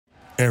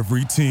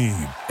Every team,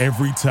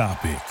 every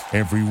topic,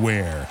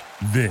 everywhere.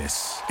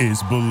 This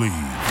is Believe.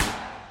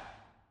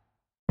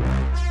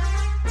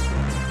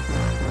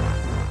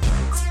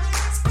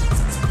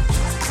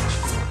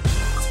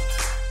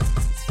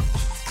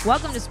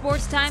 Welcome to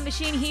Sports Time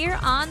Machine here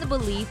on the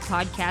Believe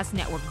Podcast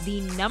Network, the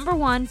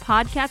 #1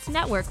 podcast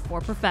network for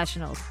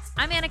professionals.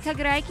 I'm Anna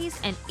Kagarakis,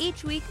 and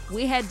each week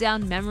we head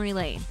down memory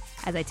lane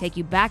as I take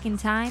you back in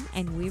time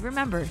and we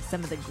remember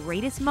some of the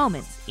greatest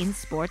moments in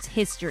sports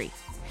history.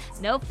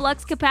 No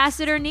flux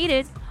capacitor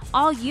needed.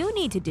 All you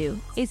need to do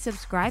is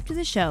subscribe to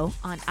the show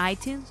on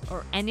iTunes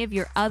or any of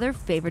your other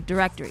favorite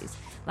directories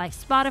like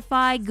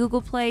Spotify,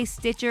 Google Play,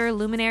 Stitcher,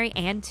 Luminary,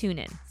 and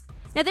TuneIn.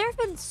 Now, there have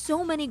been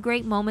so many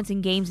great moments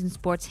in games in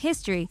sports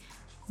history,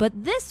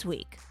 but this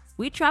week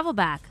we travel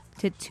back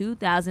to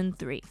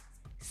 2003,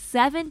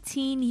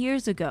 17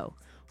 years ago,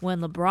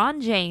 when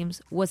LeBron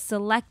James was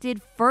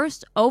selected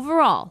first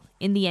overall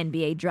in the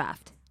NBA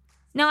draft.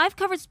 Now, I've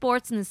covered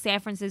sports in the San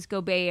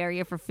Francisco Bay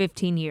Area for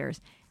 15 years,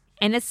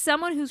 and as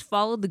someone who's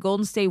followed the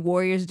Golden State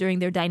Warriors during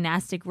their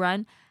dynastic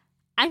run,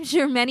 I'm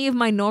sure many of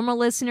my normal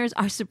listeners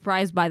are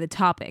surprised by the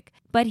topic.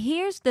 But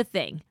here's the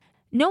thing.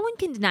 No one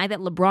can deny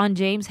that LeBron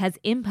James has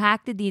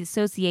impacted the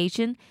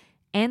association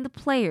and the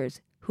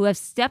players who have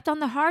stepped on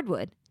the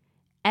hardwood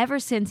ever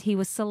since he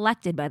was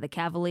selected by the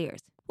Cavaliers.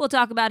 We'll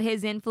talk about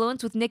his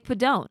influence with Nick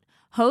Padone,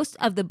 host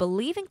of the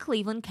Believe in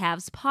Cleveland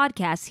Cavs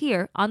podcast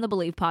here on the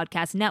Believe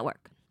Podcast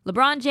Network.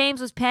 LeBron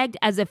James was pegged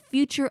as a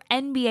future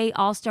NBA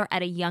All-Star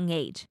at a young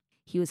age.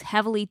 He was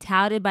heavily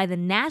touted by the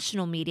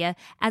national media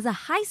as a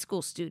high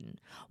school student,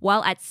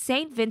 while at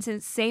St.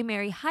 Vincent St.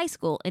 Mary High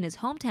School in his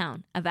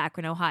hometown of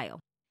Akron,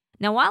 Ohio.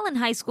 Now, while in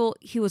high school,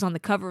 he was on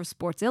the cover of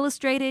Sports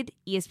Illustrated,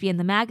 ESPN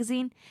the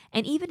magazine,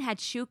 and even had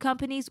shoe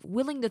companies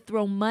willing to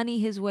throw money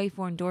his way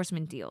for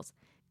endorsement deals.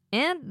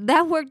 And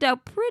that worked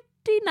out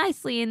pretty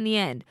nicely in the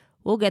end.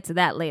 We'll get to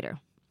that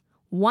later.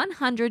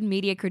 100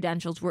 media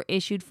credentials were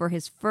issued for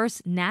his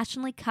first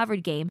nationally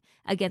covered game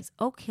against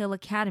Oak Hill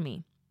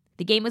Academy.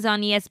 The game was on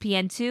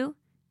ESPN2,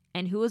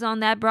 and who was on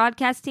that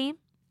broadcast team?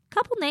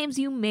 Couple names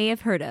you may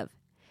have heard of: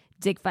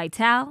 Dick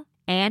Vitale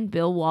and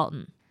Bill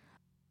Walton.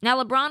 Now,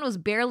 LeBron was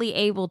barely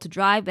able to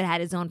drive but had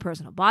his own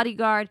personal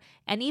bodyguard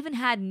and even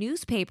had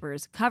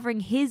newspapers covering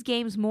his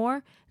games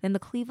more than the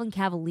Cleveland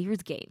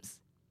Cavaliers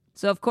games.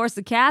 So, of course,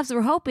 the Cavs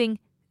were hoping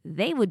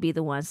they would be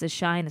the ones to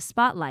shine a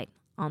spotlight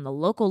on the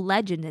local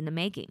legend in the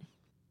making.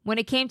 When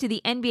it came to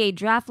the NBA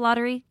draft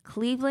lottery,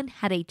 Cleveland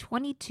had a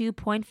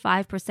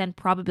 22.5%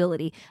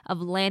 probability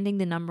of landing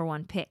the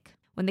 #1 pick.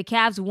 When the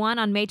Cavs won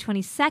on May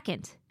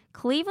 22nd,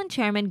 Cleveland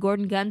chairman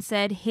Gordon Gunn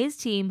said his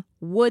team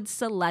would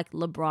select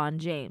LeBron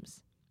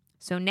James.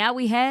 So now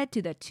we head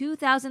to the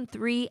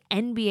 2003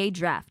 NBA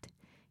draft.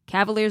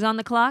 Cavaliers on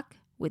the clock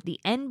with the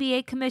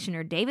NBA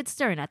commissioner David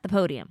Stern at the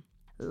podium.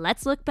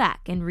 Let's look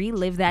back and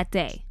relive that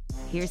day.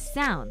 Here's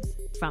sounds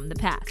from the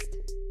past.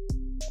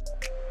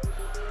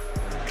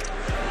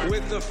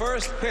 With the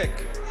first pick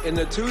in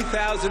the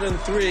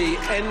 2003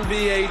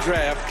 NBA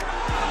draft,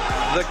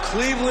 the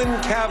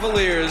Cleveland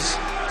Cavaliers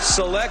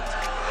select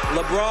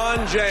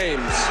LeBron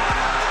James.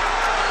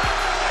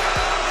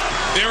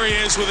 There he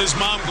is with his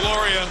mom,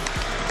 Gloria.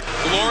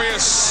 Gloria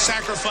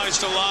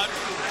sacrificed a lot,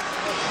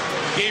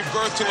 gave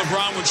birth to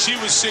LeBron when she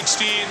was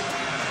 16,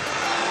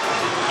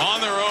 on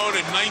their own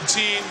at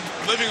 19,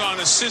 living on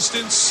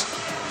assistance,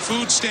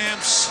 food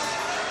stamps,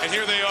 and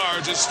here they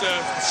are just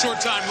a short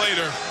time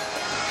later,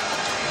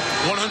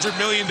 $100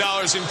 million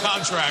in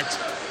contract,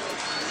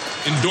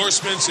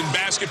 endorsements in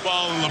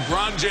basketball, and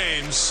LeBron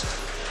James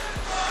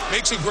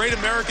makes a great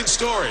American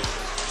story,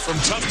 from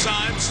tough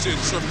times to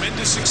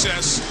tremendous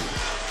success.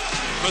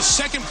 The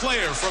second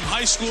player from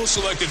high school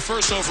selected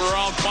first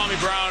overall, Kwame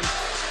Brown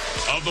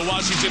of the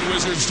Washington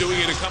Wizards, doing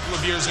it a couple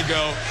of years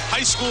ago.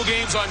 High school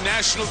games on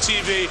national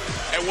TV,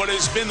 and what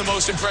has been the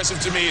most impressive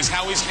to me is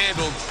how he's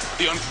handled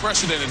the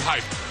unprecedented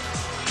hype.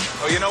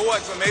 Well, you know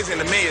what's amazing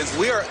to me is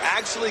we are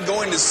actually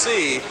going to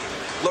see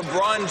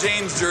LeBron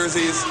James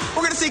jerseys.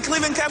 We're going to see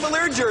Cleveland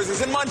Cavalier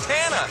jerseys in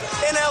Montana,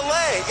 in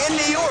LA, in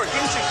New York,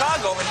 in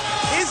Chicago. And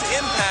his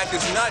impact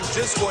is not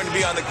just going to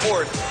be on the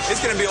court.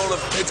 It's going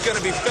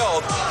to be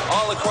felt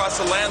all across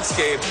the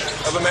landscape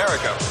of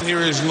America. Here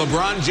is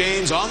LeBron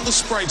James on the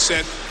Sprite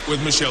set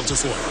with Michelle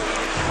Tafoya.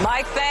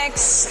 Mike,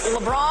 thanks.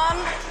 LeBron,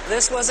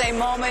 this was a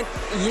moment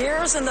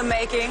years in the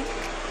making.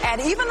 And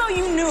even though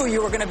you knew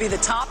you were going to be the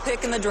top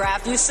pick in the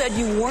draft, you said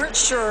you weren't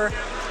sure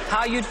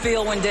how you'd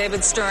feel when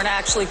David Stern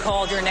actually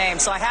called your name.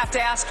 So I have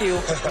to ask you,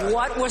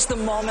 what was the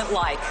moment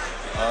like?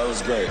 It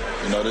was great.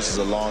 You know, this is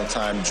a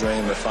long-time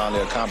dream to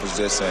finally accomplish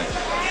this, and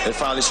it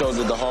finally shows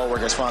that the hard work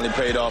has finally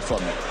paid off for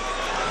me.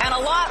 And a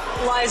lot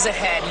lies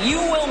ahead. You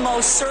will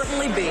most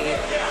certainly be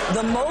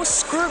the most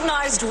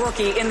scrutinized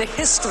rookie in the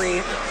history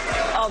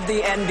of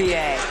the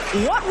NBA.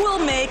 What will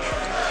make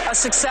a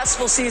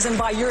successful season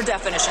by your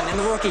definition in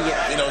the rookie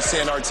year? You know,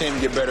 seeing our team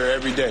get better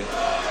every day.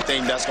 I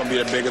think that's going to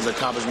be the biggest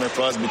accomplishment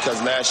for us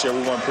because last year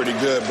we weren't pretty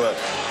good. But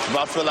if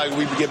I feel like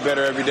we get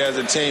better every day as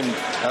a team,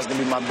 that's going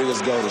to be my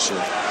biggest goal this year.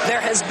 There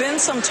has been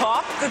some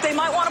talk that they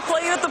might want to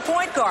play you at the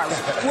point guard.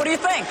 What do you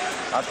think?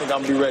 I think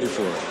I'm going to be ready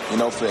for it. You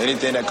know, for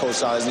anything that Coach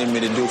Silas needs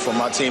me to do for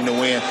my team to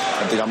win,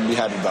 I think I'm going to be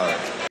happy about it.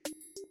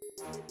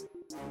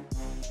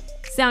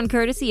 Sound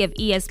courtesy of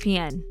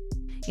ESPN.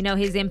 You know,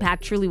 his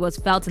impact truly was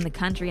felt in the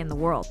country and the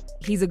world.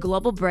 He's a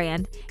global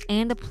brand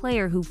and a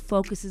player who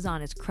focuses on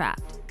his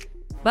craft.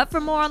 But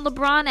for more on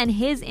LeBron and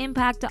his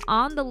impact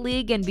on the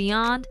league and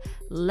beyond,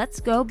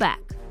 let's go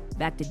back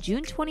to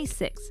June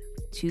 26,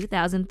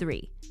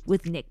 2003,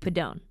 with Nick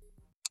Padone.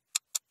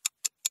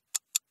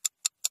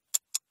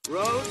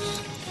 Roads?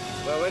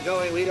 Where we're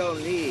going, we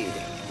don't need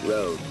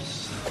roads.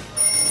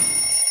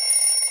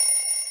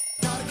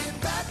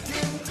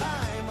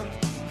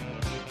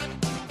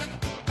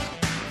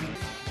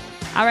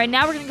 All right,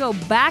 now we're going to go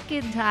back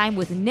in time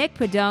with Nick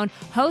Padone,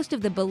 host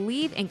of the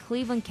Believe in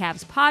Cleveland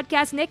Cavs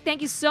podcast. Nick,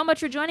 thank you so much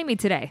for joining me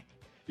today.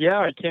 Yeah,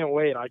 I can't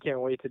wait. I can't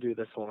wait to do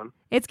this one.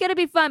 It's going to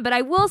be fun, but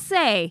I will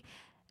say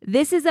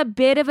this is a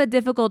bit of a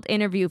difficult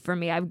interview for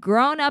me. I've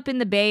grown up in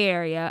the Bay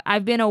Area.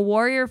 I've been a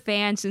Warrior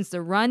fan since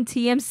the Run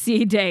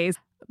TMC days.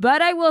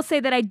 But I will say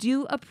that I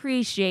do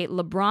appreciate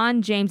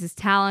LeBron James's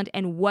talent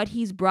and what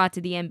he's brought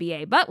to the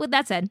NBA. But with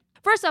that said,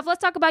 first off,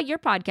 let's talk about your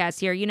podcast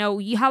here. You know,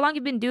 how long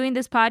you've been doing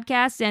this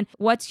podcast and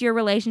what's your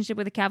relationship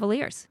with the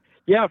Cavaliers?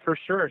 Yeah, for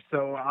sure.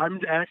 So I'm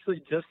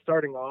actually just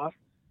starting off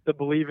the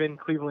Believe in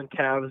Cleveland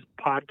Cavs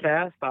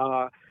podcast.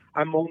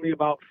 I'm only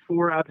about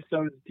 4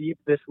 episodes deep.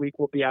 This week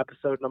will be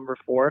episode number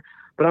 4.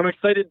 But I'm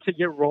excited to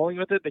get rolling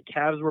with it. The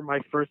Cavs were my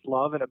first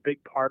love, and a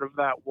big part of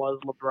that was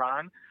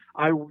LeBron.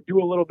 I do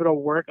a little bit of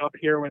work up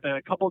here with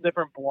a couple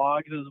different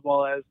blogs as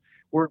well as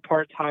work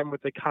part-time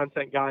with the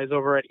content guys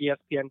over at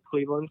ESPN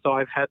Cleveland. So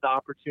I've had the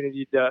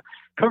opportunity to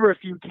cover a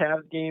few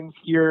Cavs games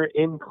here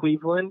in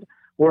Cleveland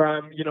where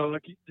I'm,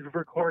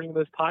 recording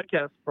this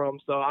podcast from.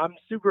 So I'm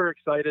super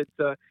excited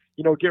to,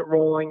 get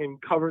rolling and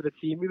cover the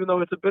team, even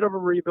though it's a bit of a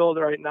rebuild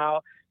right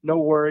now. No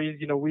worries.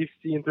 We've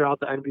seen throughout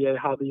the NBA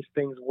how these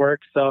things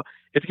work. So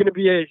it's going to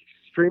be a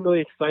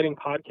extremely exciting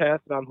podcast,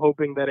 and I'm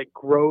hoping that it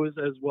grows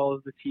as well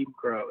as the team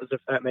grows,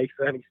 if that makes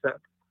any sense.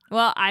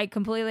 Well, I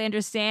completely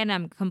understand.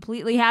 I'm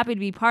completely happy to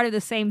be part of the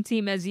same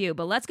team as you.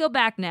 But let's go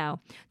back now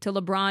to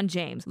LeBron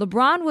James.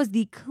 LeBron was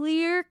the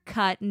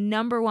clear-cut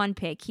number 1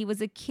 pick. He was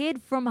a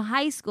kid from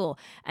high school.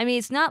 I mean,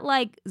 it's not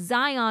like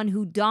Zion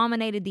who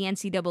dominated the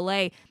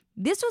NCAA.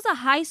 This was a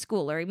high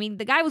schooler. I mean,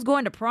 the guy was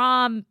going to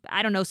prom,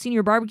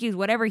 senior barbecues,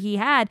 whatever he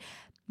had.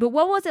 But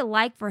what was it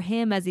like for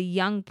him as a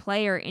young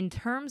player in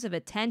terms of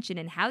attention,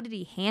 and how did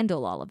he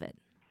handle all of it?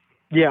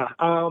 Yeah,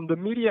 the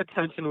media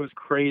attention was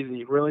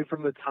crazy, really,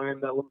 from the time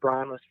that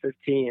LeBron was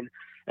 15.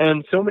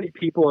 And so many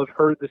people have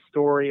heard the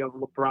story of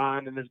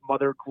LeBron and his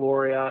mother,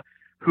 Gloria,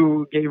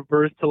 who gave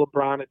birth to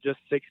LeBron at just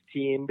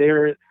 16.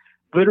 They're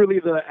literally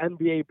the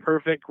NBA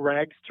perfect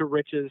rags to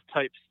riches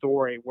type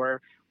story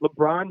where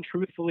LeBron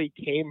truthfully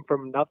came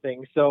from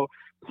nothing. So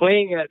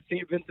playing at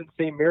St. Vincent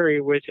St.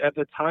 Mary, which at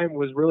the time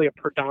was really a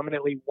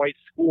predominantly white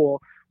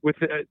school with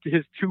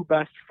his 2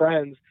 best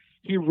friends,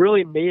 he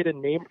really made a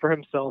name for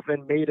himself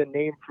and made a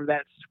name for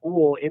that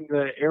school in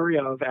the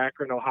area of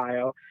Akron,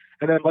 Ohio.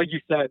 And then, like you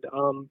said,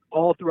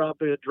 all throughout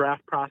the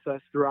draft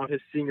process, throughout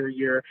his senior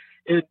year,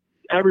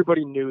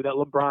 everybody knew that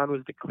LeBron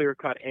was the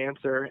clear-cut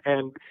answer.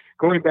 And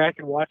going back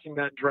and watching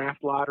that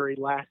draft lottery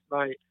last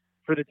night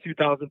for the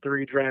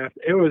 2003 draft,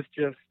 it was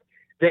just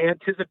the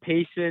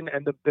anticipation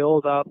and the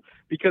build-up,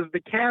 because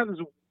the Cavs,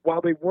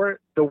 while they weren't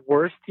the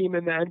worst team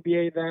in the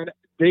NBA then,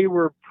 they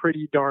were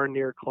pretty darn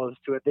near close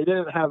to it. They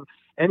didn't have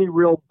any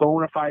real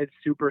bona fide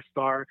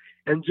superstar,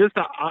 and just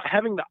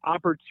having the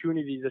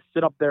opportunity to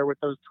sit up there with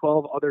those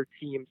 12 other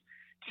teams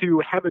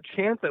to have a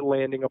chance at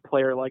landing a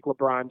player like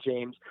LeBron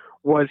James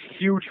was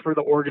huge for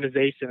the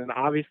organization. And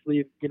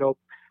obviously,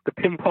 the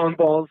ping pong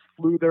balls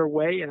flew their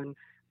way, and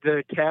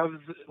the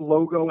Cavs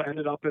logo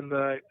ended up in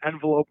the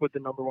envelope with the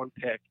number 1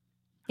 pick.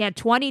 Yeah,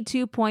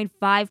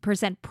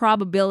 22.5%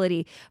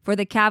 probability for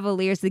the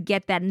Cavaliers to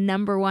get that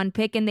number 1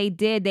 pick, and they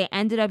did. They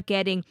ended up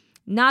getting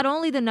not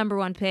only the number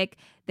 1 pick,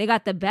 they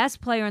got the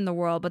best player in the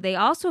world, but they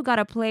also got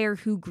a player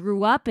who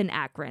grew up in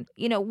Akron.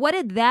 What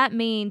did that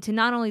mean to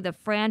not only the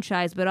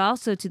franchise, but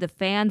also to the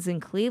fans in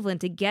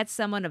Cleveland to get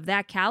someone of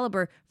that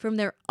caliber from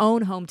their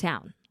own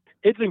hometown?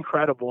 It's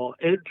incredible.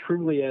 It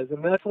truly is.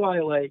 And that's why,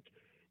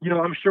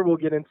 I'm sure we'll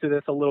get into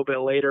this a little bit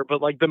later, but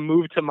the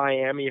move to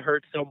Miami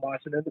hurt so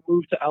much, and then the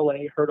move to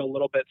LA hurt a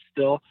little bit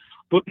still.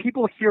 But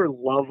people here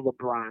love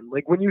LeBron.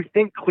 When you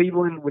think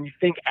Cleveland, when you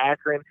think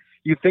Akron,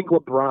 you think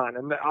LeBron.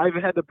 And I've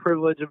had the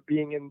privilege of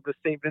being in the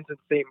St. Vincent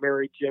St.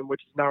 Mary gym, which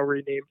is now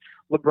renamed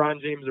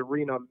LeBron James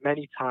Arena,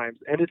 many times.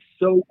 And it's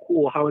so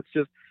cool how it's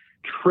just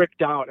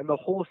tricked out. And the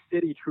whole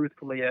city,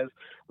 truthfully, is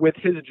with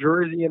his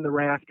jersey in the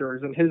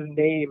rafters and his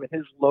name and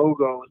his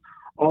logos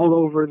all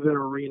over the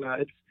arena.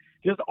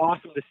 just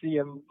awesome to see.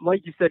 And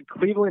like you said,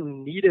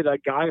 Cleveland needed a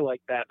guy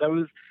like that. That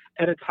was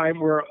at a time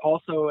where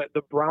also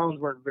the Browns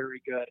weren't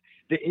very good.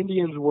 The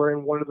Indians were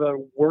in one of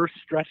the worst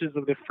stretches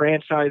of the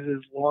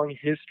franchise's long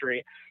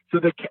history. So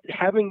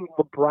having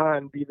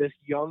LeBron be this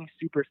young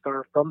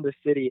superstar from the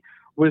city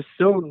was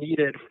so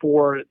needed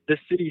for the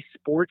city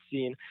sports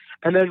scene.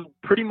 And then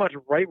pretty much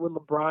right when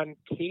LeBron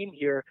came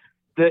here,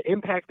 the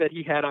impact that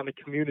he had on the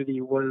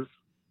community was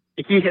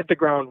he hit the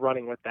ground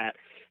running with that.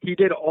 He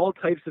did all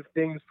types of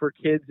things for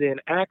kids in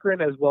Akron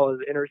as well as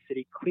inner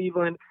city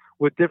Cleveland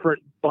with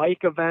different bike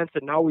events.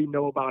 And now we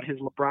know about his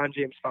LeBron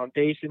James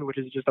Foundation, which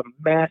is just a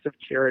massive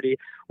charity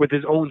with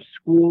his own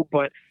school.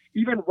 But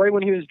even right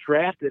when he was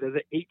drafted as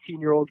an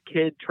 18-year-old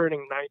kid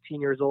turning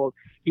 19 years old,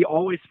 he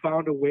always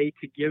found a way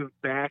to give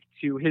back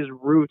to his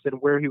roots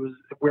and where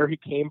he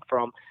came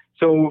from.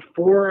 So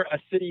for a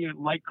city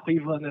like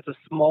Cleveland, that's a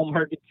small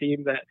market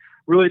team that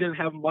really didn't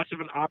have much of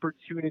an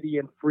opportunity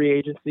in free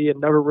agency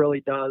and never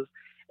really does.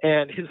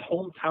 And his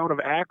hometown of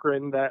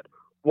Akron that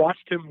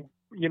watched him,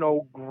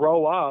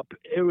 grow up,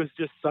 it was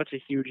just such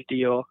a huge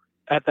deal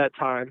at that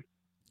time.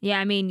 Yeah,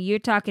 I mean, you're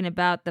talking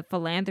about the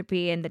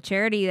philanthropy and the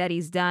charity that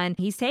he's done.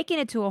 He's taken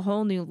it to a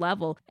whole new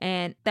level.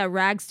 And that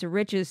rags to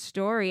riches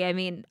story, I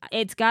mean,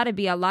 it's got to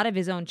be a lot of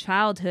his own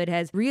childhood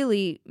has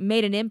really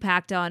made an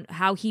impact on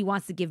how he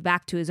wants to give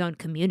back to his own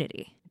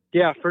community.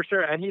 Yeah, for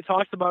sure. And he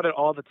talks about it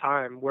all the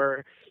time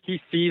where he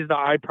sees the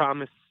I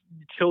Promise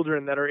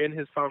children that are in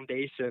his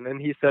foundation.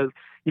 And he says,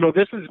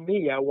 this was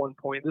me at one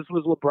point. This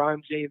was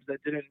LeBron James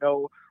that didn't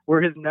know where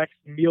his next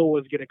meal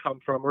was going to come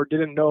from or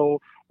didn't know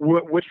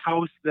which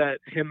house that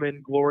him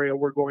and Gloria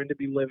were going to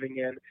be living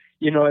in,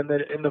 in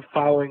the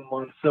following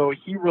month. So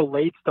he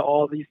relates to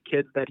all these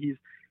kids that he's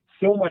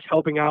so much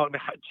helping out and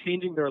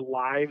changing their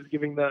lives,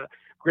 giving the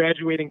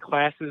graduating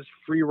classes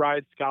free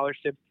ride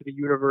scholarships to the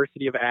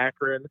University of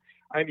Akron.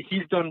 I mean,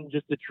 he's done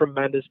just a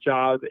tremendous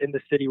job in the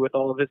city with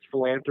all of his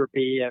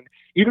philanthropy. And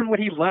even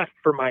when he left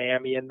for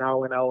Miami and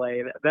now in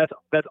LA,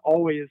 that's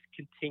always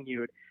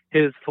continued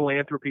his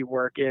philanthropy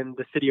work in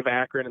the city of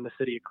Akron and the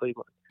city of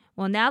Cleveland.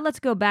 Well, now let's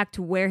go back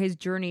to where his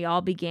journey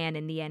all began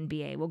in the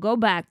NBA. We'll go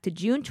back to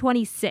June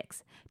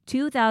 26,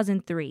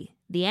 2003,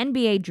 the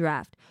NBA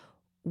draft.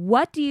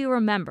 What do you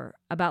remember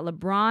about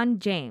LeBron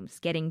James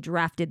getting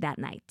drafted that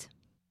night?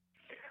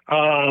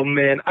 Oh,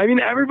 man. I mean,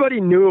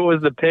 everybody knew it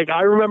was the pick.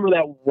 I remember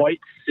that white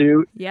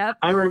suit. Yep.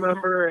 I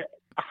remember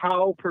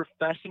how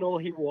professional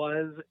he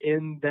was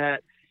in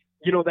that,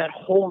 that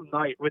whole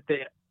night with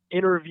the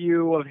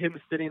interview of him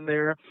sitting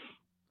there,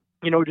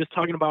 just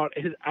talking about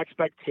his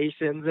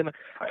expectations. And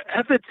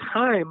at the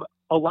time,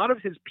 a lot of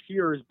his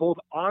peers, both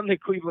on the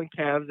Cleveland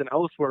Cavs and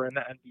elsewhere in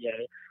the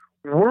NBA,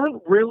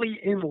 weren't really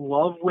in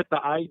love with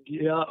the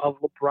idea of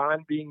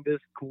LeBron being this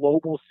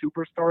global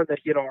superstar that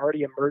he had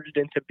already emerged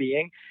into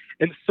being.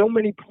 And so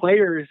many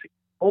players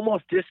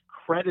almost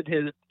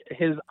discredited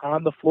his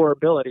on-the-floor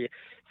ability,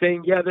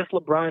 saying, yeah, this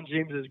LeBron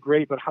James is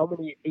great, but how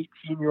many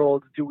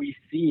 18-year-olds do we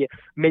see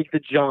make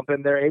the jump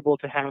and they're able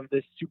to have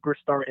this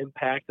superstar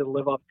impact and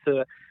live up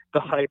to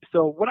the hype?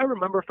 So what I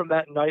remember from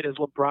that night is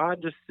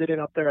LeBron just sitting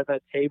up there at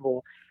that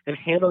table and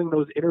handling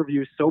those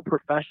interviews so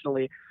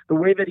professionally, the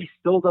way that he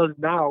still does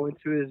now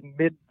into his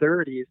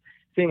mid-30s,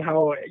 saying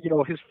how,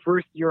 his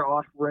first year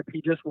off rip,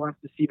 he just wants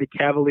to see the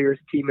Cavaliers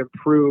team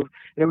improve.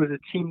 And it was a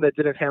team that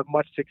didn't have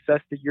much success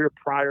the year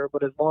prior,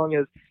 but as long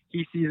as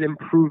he sees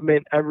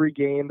improvement every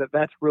game,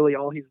 that's really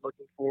all he's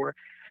looking for.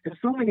 And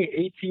so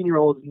many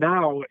 18-year-olds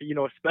now,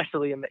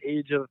 especially in the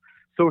age of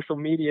social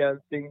media and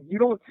things, you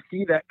don't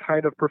see that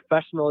kind of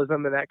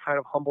professionalism and that kind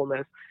of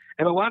humbleness.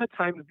 And a lot of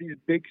times these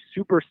big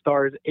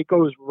superstars, it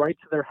goes right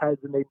to their heads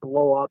and they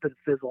blow up and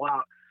fizzle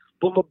out.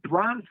 But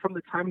LeBron, from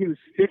the time he was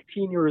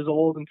 15 years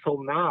old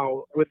until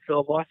now with the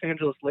Los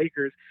Angeles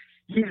Lakers,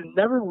 he's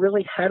never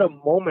really had a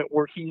moment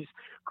where he's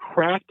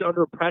cracked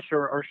under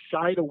pressure or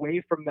shied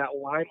away from that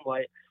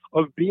limelight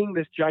of being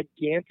this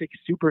gigantic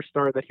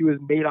superstar that he was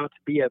made out to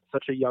be at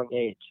such a young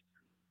age.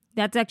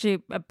 That's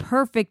actually a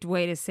perfect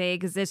way to say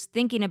it, because just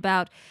thinking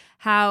about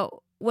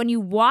how when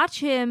you watch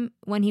him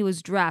when he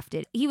was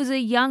drafted, he was a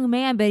young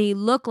man, but he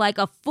looked like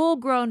a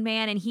full-grown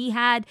man, and he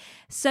had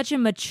such a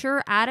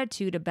mature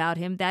attitude about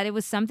him that it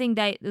was something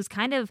that was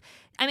kind of,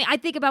 I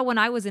think about when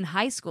I was in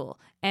high school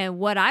and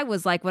what I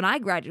was like when I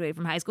graduated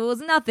from high school. It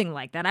was nothing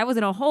like that. I was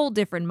in a whole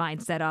different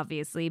mindset,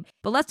 obviously.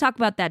 But let's talk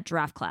about that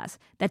draft class.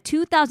 That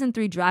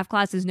 2003 draft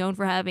class is known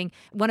for having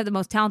one of the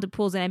most talented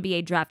pools in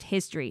NBA draft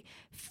history.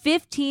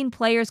 15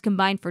 players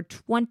combined for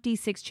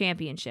 26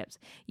 championships.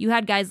 You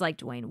had guys like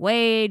Dwayne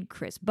Wade,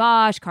 Chris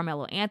Bosh,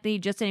 Carmelo Anthony,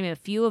 just to name a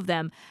few of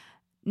them.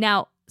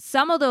 Now,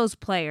 some of those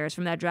players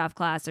from that draft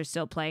class are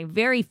still playing,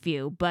 very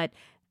few, but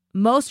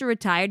most are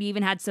retired. You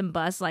even had some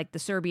busts like the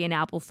Serbian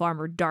apple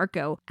farmer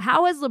Darko.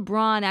 How has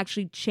LeBron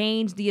actually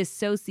changed the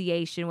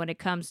association when it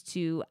comes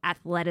to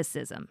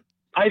athleticism?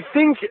 I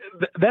think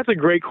that's a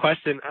great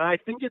question. And I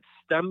think it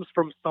stems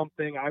from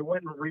something. I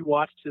went and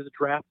rewatched his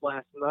draft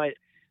last night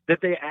that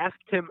they asked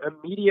him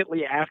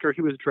immediately after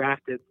he was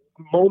drafted,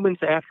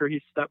 moments after he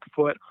stepped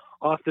foot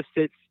off the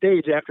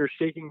stage after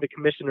shaking the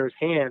commissioner's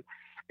hand.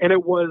 And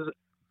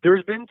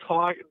there's been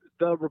talk,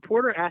 the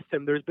reporter asked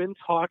him, there's been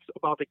talks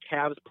about the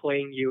Cavs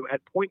playing you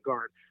at point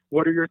guard.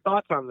 What are your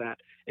thoughts on that?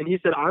 And he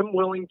said, I'm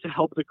willing to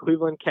help the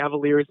Cleveland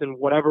Cavaliers in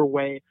whatever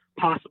way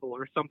possible,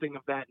 or something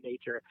of that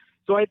nature.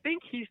 So I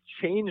think he's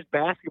changed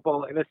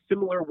basketball in a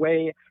similar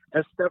way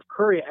as Steph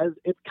Curry, as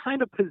it's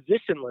kind of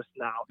positionless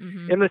now,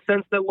 in the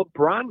sense that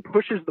LeBron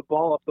pushes the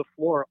ball up the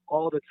floor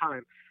all the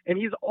time. And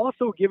he's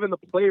also given the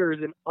players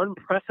an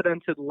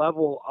unprecedented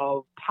level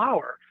of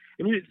power.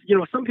 And,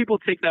 some people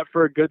take that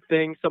for a good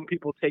thing. Some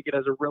people take it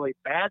as a really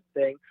bad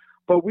thing.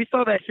 But we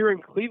saw that here in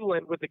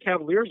Cleveland with the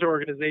Cavaliers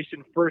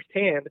organization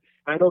firsthand.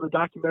 I know the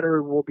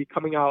documentary will be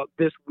coming out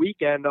this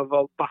weekend of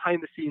a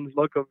behind-the-scenes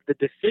look of the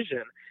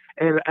decision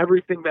and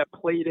everything that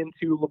played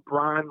into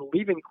LeBron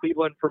leaving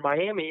Cleveland for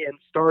Miami and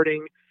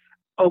starting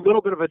a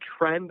little bit of a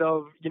trend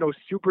of,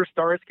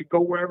 superstars could go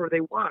wherever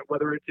they want,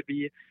 whether it to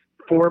be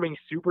forming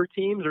super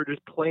teams or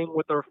just playing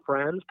with their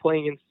friends,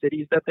 playing in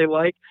cities that they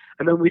like.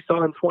 And then we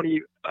saw in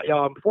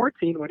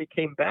 2014 when he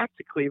came back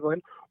to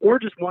Cleveland, or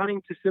just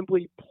wanting to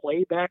simply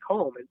play back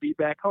home and be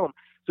back home.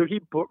 So he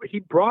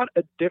brought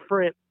a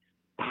different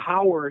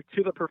power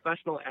to the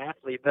professional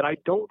athlete that I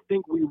don't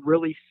think we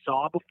really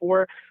saw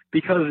before,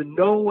 because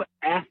no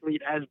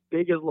athlete as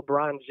big as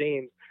LeBron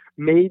James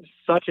made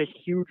such a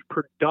huge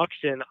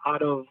production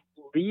out of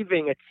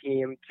leaving a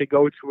team to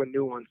go to a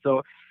new one.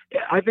 So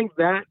I think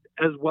that,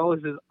 as well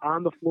as his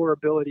on-the-floor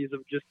abilities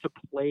of just to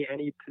play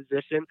any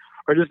position,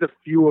 are just a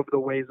few of the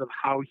ways of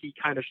how he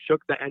kind of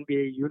shook the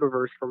NBA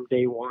universe from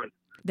day one.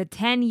 The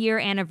 10-year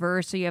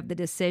anniversary of the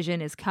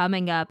decision is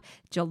coming up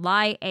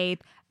July 8th.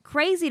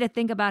 Crazy to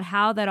think about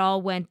how that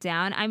all went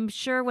down. I'm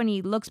sure when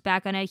he looks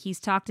back on it, he's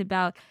talked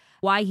about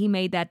why he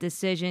made that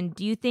decision.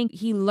 Do you think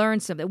he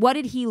learned something? What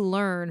did he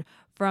learn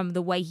from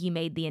the way he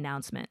made the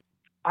announcement?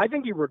 I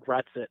think he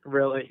regrets it,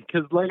 really,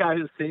 because like I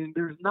was saying,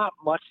 there's not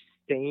much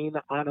stain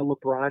on a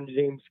LeBron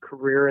James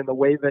career in the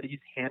way that he's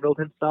handled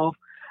himself.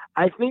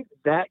 I think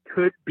that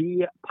could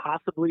be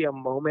possibly a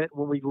moment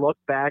when we look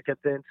back at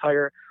the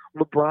entire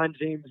LeBron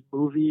James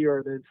movie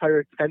or the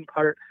entire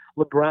 10-part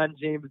LeBron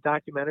James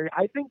documentary.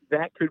 I think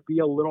that could be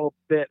a little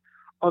bit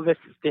of a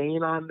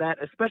stain on that,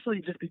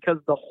 especially just because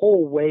the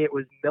whole way it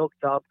was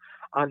milked up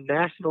on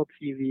national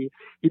TV.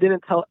 He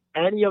didn't tell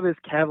any of his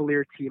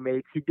Cavalier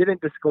teammates. He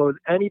didn't disclose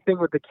anything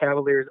with the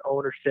Cavaliers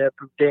ownership,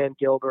 Dan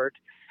Gilbert.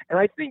 And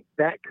I think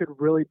that could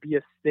really be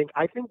a stink.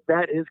 I think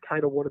that is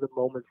kind of one of the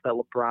moments that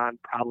LeBron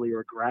probably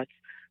regrets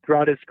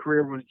throughout his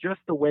career, was just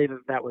the way that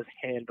that was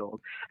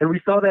handled. And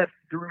we saw that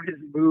through his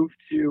move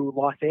to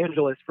Los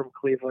Angeles from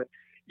Cleveland.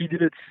 He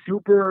did it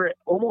super,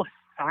 almost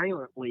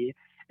silently.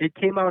 It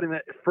came out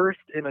first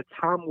in a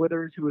Tom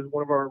Withers, who was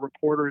one of our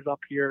reporters up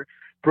here,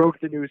 broke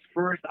the news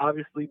first.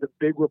 Obviously, the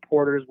big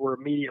reporters were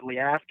immediately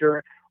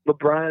after.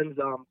 LeBron's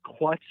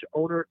Clutch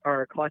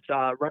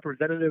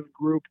representative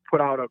group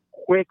put out a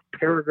quick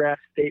paragraph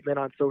statement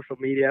on social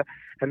media,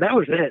 and that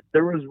was it.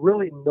 There was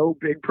really no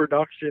big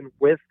production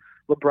with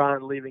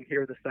LeBron leaving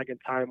here the second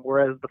time,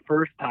 whereas the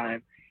first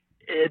time,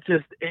 it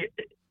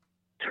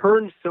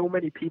turned so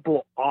many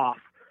people off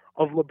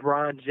of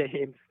LeBron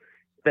James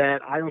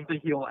that I don't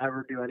think he'll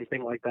ever do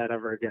anything like that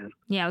ever again.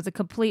 Yeah, it was a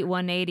complete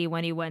 180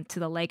 when he went to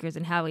the Lakers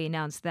and how he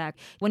announced that.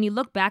 When you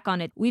look back on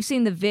it, we've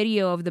seen the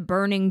video of the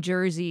burning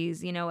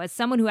jerseys. As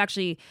someone who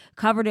actually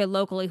covered it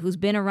locally, who's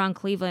been around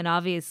Cleveland,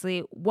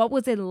 obviously, what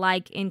was it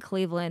like in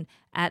Cleveland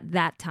at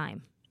that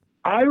time?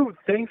 I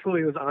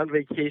thankfully was on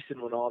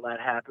vacation when all that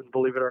happened,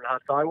 believe it or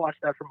not. So I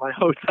watched that from my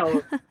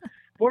hotel.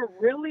 But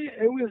really,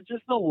 it was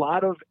just a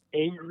lot of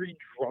angry,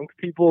 drunk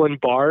people in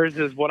bars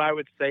is what I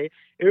would say.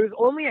 It was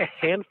only a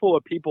handful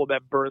of people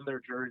that burned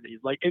their jerseys.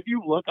 Like, if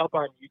you look up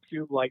on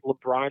YouTube, like,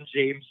 LeBron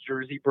James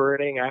jersey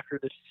burning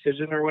after the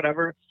decision or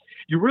whatever,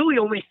 you really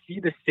only see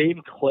the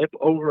same clip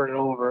over and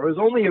over. It was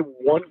only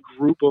one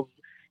group of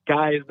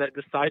guys that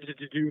decided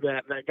to do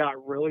that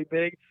got really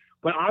big.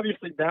 But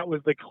obviously, that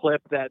was the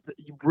clip that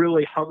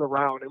really hung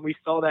around. And we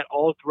saw that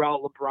all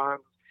throughout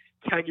LeBron's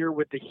tenure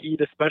with the Heat,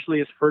 especially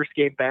his first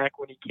game back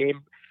when he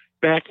came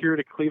back here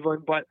to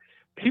Cleveland. But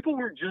people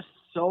were just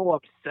so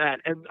upset.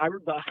 And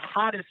the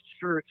hottest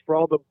shirts for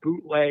all the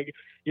bootleg,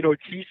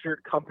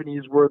 T-shirt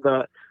companies were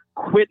the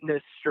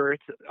Witness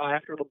shirts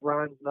after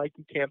LeBron's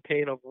Nike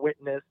campaign of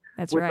Witness.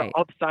 That's with right. The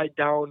upside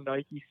down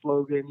Nike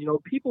slogan.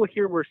 People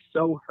here were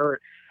so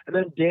hurt. And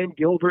then Dan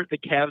Gilbert, the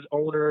Cavs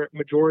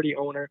majority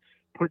owner,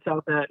 puts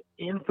out that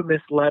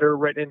infamous letter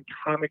written in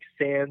Comic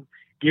Sans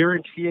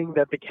guaranteeing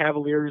that the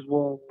Cavaliers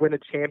will win a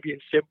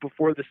championship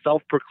before the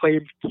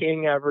self-proclaimed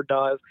king ever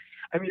does.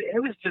 I mean,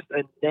 it was just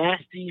a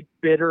nasty,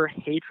 bitter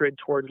hatred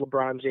towards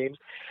LeBron James.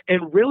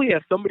 And really,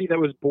 as somebody that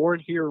was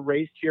born here,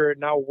 raised here, and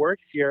now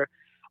works here,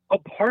 a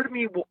part of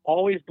me will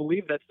always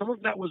believe that some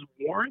of that was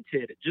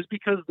warranted just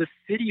because the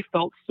city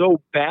felt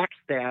so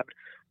backstabbed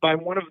by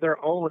one of their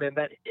own, and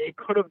that it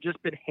could have just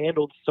been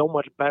handled so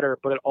much better,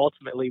 but it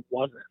ultimately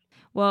wasn't.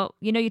 Well,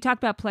 you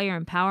talked about player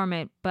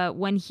empowerment, but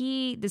when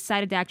he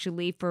decided to actually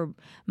leave for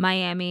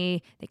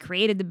Miami, they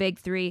created the Big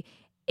Three.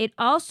 it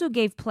also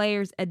gave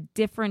players a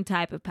different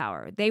type of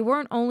power. They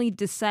weren't only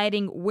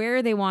deciding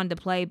where they wanted to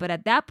play, but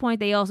at that point,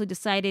 they also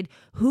decided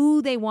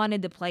who they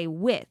wanted to play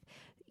with.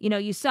 You know,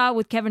 you saw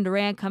with Kevin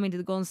Durant coming to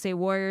the Golden State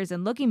Warriors,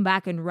 and looking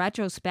back in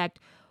retrospect,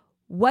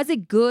 was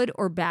it good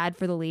or bad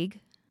for the league?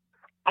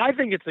 I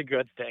think it's a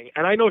good thing.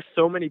 And I know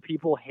so many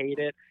people hate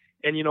it.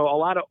 And, you know, a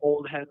lot of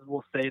old heads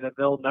will say that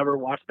they'll never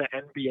watch the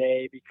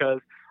NBA because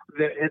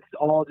it's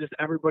all just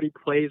everybody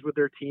plays with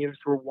their teams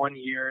for 1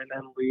 year and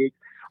then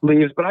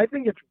leaves. But I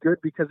think it's good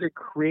because it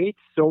creates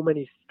so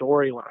many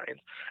storylines.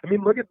 I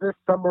mean, look at this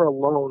summer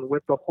alone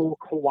with the whole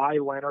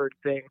Kawhi Leonard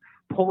thing,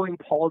 pulling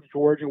Paul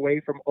George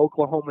away from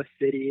Oklahoma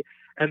City.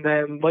 And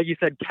then, like you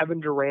said, Kevin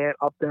Durant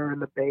up there in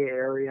the Bay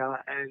Area.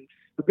 And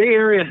the Bay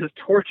Area has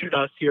tortured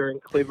us here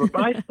in Cleveland,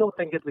 but I still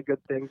think it's a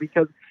good thing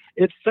because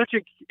it's such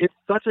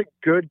a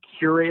good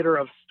curator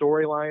of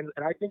storylines,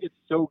 and I think it's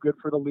so good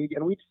for the league.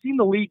 And we've seen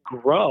the league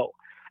grow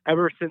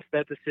ever since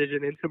that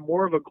decision into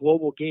more of a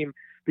global game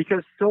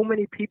because so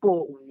many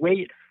people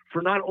wait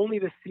for not only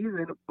the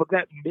season, but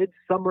that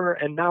midsummer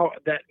and now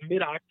that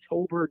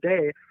mid-October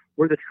day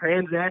where the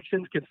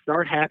transactions can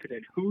start happening.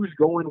 Who's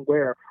going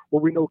where?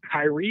 Well, we know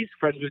Kyrie's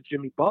friends with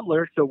Jimmy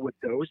Butler, so would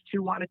those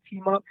two want to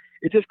team up?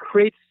 It just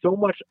creates so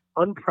much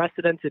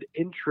unprecedented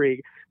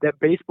intrigue that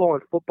baseball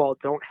and football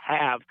don't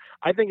have.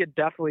 I think it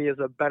definitely is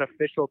a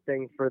beneficial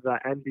thing for the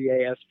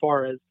NBA as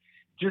far as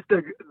just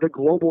the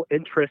global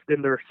interest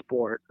in their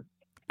sport.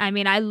 I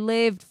mean, I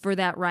lived for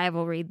that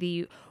rivalry,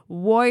 the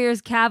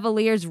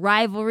Warriors-Cavaliers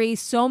rivalry,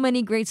 so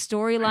many great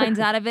storylines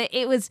out of it.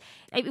 It was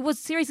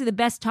seriously the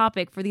best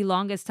topic for the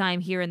longest time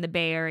here in the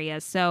Bay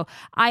Area. So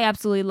I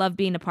absolutely love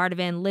being a part of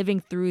it and living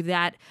through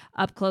that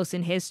up close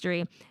in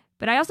history.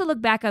 But I also look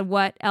back at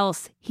what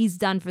else he's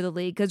done for the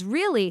league because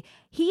really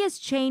he has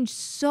changed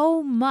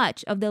so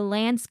much of the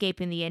landscape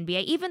in the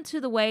NBA, even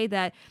to the way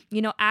that,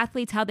 you know,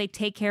 athletes, how they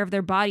take care of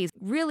their bodies,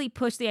 really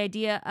push the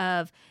idea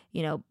of,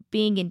 you know,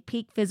 being in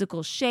peak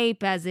physical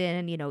shape, as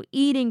in, you know,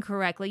 eating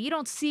correctly. You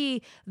don't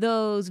see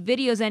those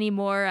videos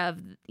anymore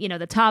of, you know,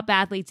 the top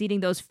athletes eating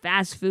those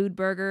fast food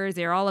burgers.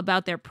 They're all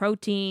about their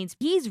proteins.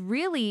 He's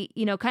really,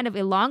 you know, kind of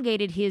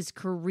elongated his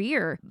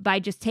career by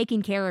just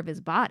taking care of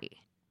his body.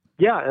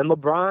 Yeah, and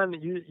LeBron,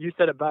 you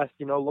said it best.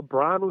 You know,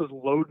 LeBron was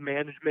load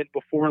management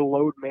before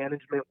load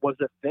management was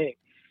a thing.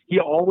 He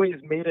always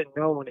made it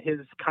known his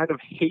kind of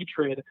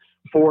hatred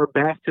for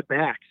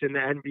back-to-backs in the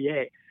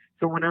NBA.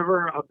 So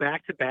whenever a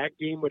back-to-back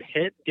game would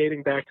hit,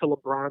 dating back to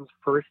LeBron's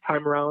first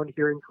time around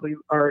here in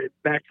Cleveland, or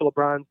back to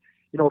LeBron's,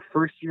 you know,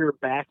 first year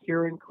back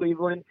here in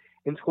Cleveland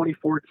in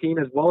 2014,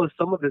 as well as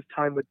some of his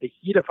time with the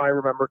Heat, if I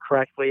remember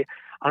correctly,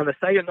 on the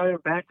second night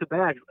of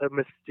back-to-back, a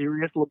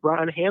mysterious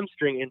LeBron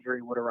hamstring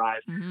injury would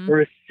arise,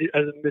 or a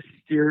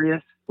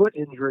mysterious foot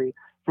injury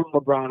from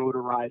LeBron would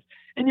arise.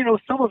 And, you know,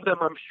 some of them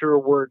I'm sure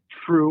were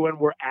true and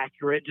were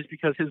accurate just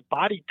because his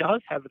body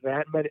does have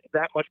that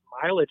much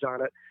mileage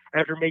on it.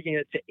 After making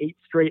it to 8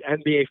 straight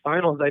NBA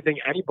finals, I think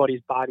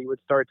anybody's body would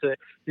start to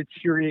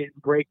deteriorate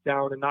and break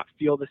down and not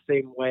feel the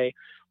same way.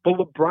 But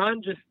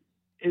LeBron just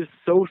is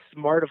so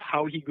smart of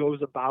how he goes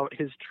about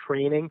his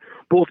training,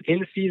 both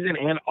in season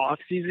and off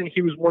season.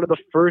 He was one of the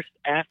first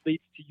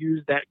athletes to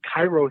use that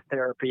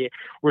cryotherapy,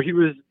 where he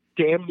was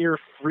damn near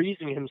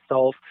freezing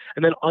himself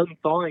and then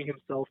unthawing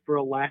himself, for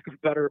a lack of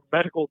better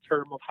medical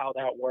term of how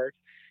that works,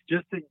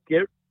 just to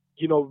get,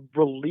 you know,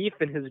 relief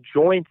in his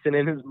joints and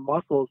in his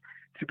muscles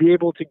to be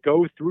able to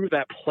go through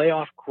that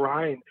playoff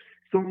grind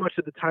so much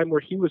of the time,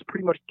 where he was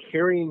pretty much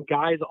carrying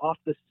guys off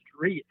the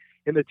street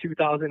in the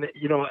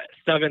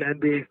 2007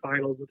 NBA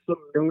Finals with some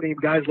no-name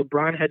guys.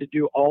 LeBron had to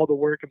do all the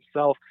work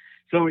himself.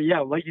 So, yeah,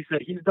 like you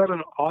said, he's done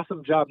an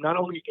awesome job, not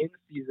only in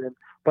season,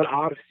 but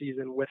out of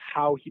season with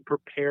how he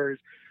prepares,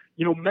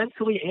 you know,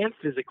 mentally and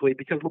physically,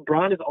 because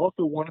LeBron is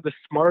also one of the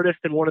smartest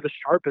and one of the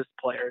sharpest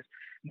players.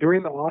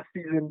 During the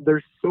offseason,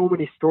 there's so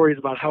many stories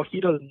about how he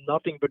does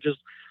nothing but just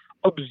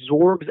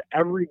absorbs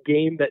every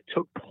game that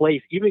took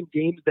place, even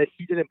games that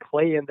he didn't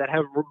play in that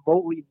have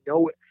remotely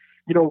no,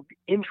 you know,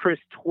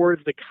 interest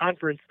towards the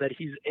conference that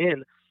he's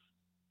in,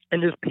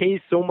 and just pays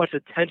so much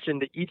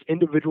attention to each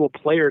individual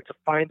player to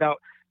find out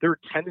their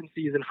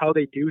tendencies and how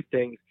they do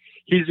things.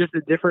 He's just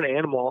a different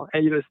animal.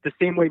 And, you know, it's the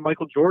same way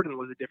Michael Jordan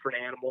was a different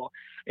animal.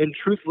 And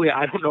truthfully,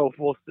 I don't know if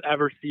we'll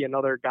ever see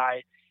another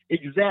guy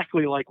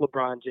exactly like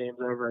LeBron James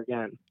ever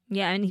again.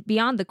 Yeah, and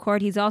beyond the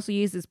court, he's also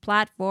used his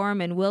platform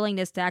and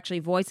willingness to actually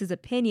voice his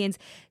opinions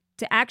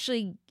to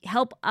actually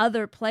help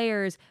other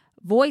players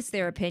voice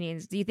their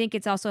opinions. Do you think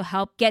it's also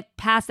helped get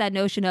past that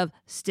notion of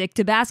stick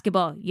to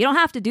basketball? You don't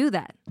have to do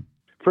that.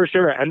 For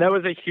sure. And that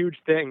was a huge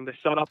thing, the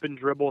shut up and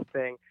dribble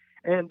thing.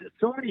 And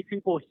so many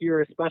people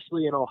here,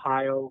 especially in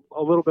Ohio,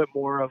 a little bit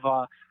more of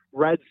a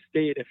red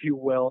state, if you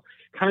will,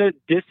 kind of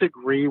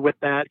disagree with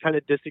that, kind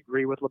of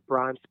disagree with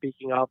LeBron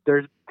speaking up.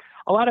 There's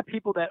a lot of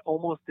people that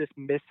almost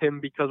dismiss him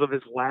because of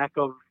his lack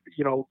of,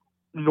 you know,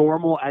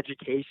 normal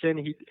education.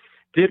 He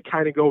did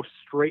kind of go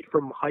straight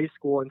from high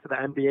school into the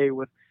NBA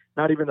with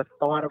not even a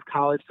thought of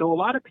college. So a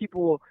lot of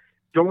people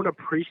don't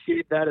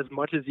appreciate that as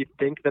much as you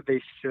think that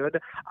they should.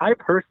 I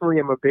personally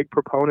am a big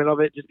proponent of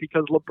it just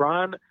because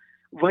LeBron,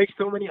 like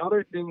so many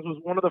other things, was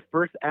one of the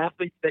first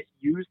athletes that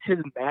used his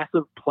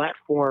massive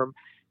platform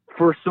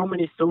for so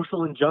many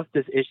social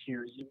injustice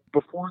issues.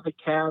 Before the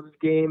Cavs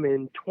game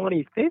in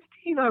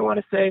 2015, I want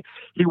to say,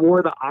 he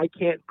wore the I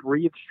Can't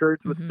Breathe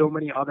shirts with so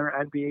many other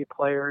NBA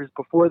players.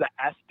 Before the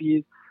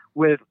ESPYs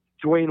with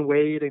Dwayne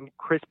Wade and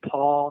Chris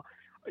Paul,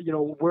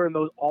 wearing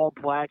those all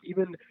black.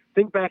 Even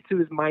think back to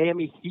his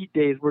Miami Heat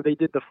days where they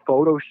did the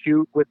photo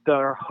shoot with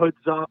their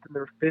hoods up and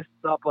their fists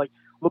up. Like,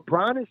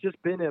 LeBron has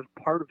just been a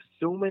part of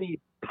so many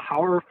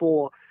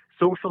powerful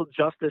social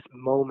justice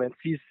moments.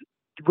 He's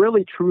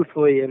really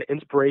truthfully an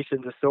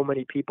inspiration to so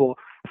many people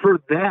for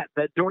that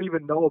don't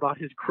even know about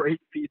his great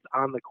feats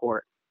on the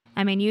court.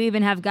 I mean, you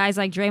even have guys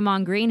like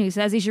Draymond Green who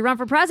says he should run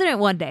for president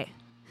one day.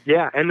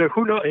 Yeah, and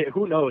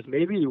who knows?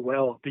 Maybe he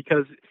will,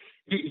 because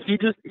he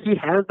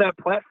has that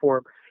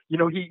platform.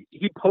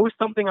 He posts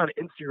something on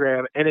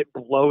Instagram and it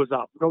blows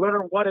up, no matter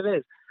what it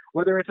is.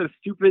 Whether it's a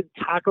stupid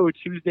Taco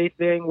Tuesday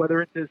thing,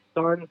 whether it's his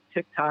son's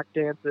TikTok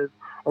dances,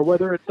 or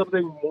whether it's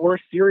something more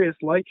serious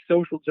like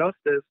social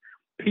justice,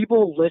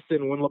 people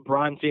listen when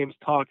LeBron James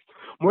talks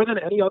more than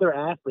any other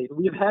athlete.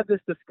 We've had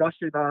this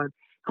discussion on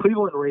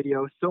Cleveland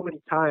radio so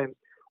many times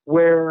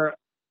where,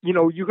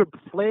 you could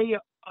play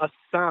a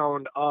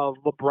sound of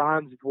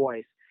LeBron's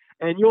voice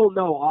and you'll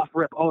know off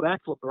rip, oh,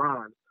 that's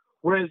LeBron.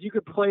 Whereas you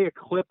could play a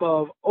clip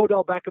of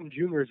Odell Beckham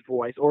Jr.'s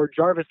voice or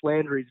Jarvis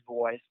Landry's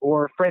voice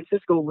or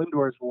Francisco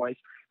Lindor's voice,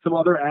 some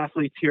other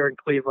athletes here in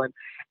Cleveland,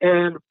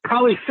 and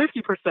probably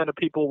 50% of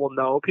people will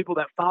know, people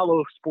that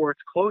follow sports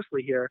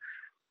closely here.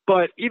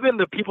 But even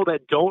the people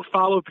that don't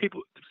follow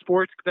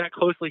sports that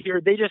closely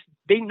here,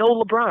 they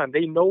know LeBron.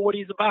 They know what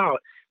he's about.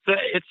 So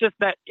it's just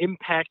that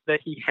impact that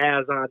he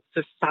has on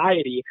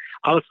society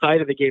outside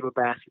of the game of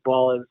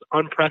basketball is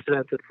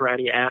unprecedented for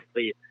any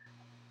athlete.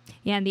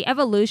 Yeah, and the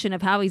evolution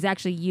of how he's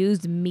actually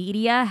used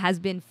media has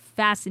been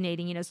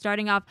fascinating.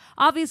 Starting off,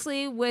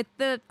 obviously, with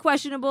the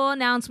questionable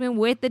announcement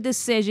with the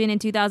decision in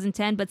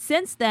 2010. But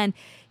since then,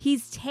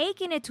 he's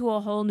taken it to a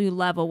whole new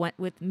level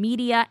with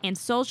media and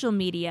social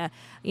media,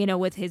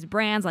 with his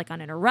brands like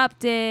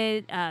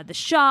Uninterrupted, The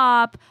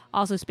Shop,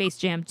 also Space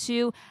Jam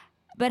 2.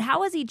 But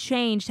how has he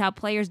changed how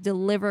players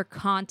deliver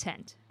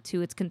content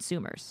to its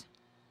consumers?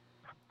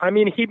 I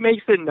mean, he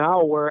makes it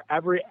now where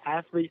every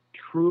athlete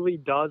truly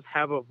does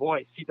have a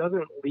voice. He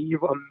doesn't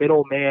leave a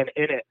middleman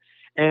in it.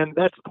 And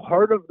that's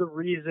part of the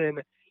reason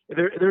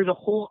there's a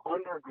whole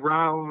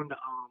underground,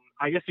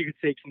 I guess you could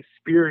say,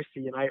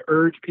 conspiracy. And I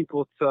urge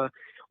people to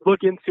look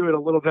into it a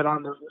little bit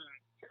on their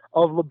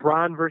own, of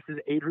LeBron versus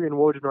Adrian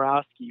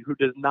Wojnarowski, who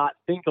does not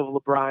think of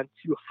LeBron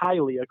too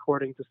highly,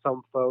 according to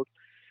some folks.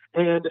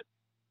 And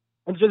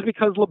just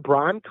because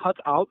LeBron cuts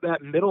out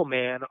that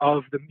middleman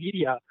of the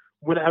media,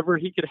 whenever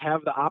he could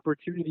have the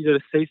opportunity to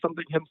say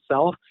something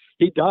himself,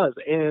 he does.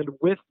 And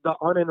with the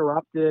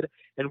Uninterrupted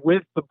and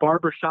with the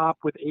barbershop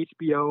with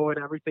HBO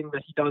and everything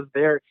that he does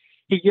there,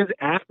 he gives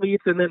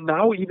athletes and then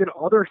now even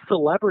other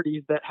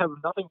celebrities that have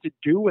nothing to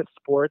do with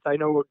sports. I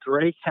know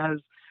Drake has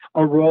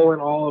a role in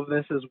all of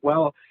this as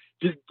well.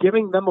 Just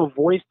giving them a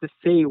voice to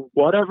say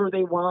whatever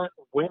they want,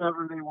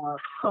 whenever they want,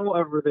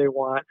 however they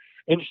want,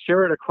 and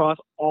share it across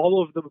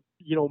all of the,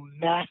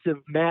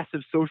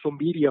 massive social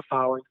media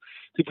followings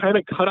to kind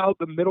of cut out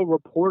the middle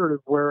reporters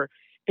where,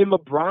 in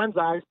LeBron's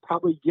eyes,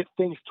 probably get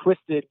things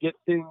twisted, get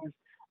things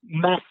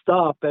messed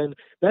up. And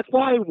that's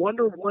why I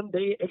wonder one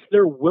day if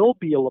there will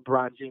be a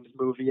LeBron James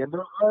movie. And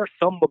there are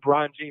some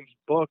LeBron James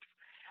books,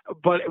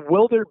 but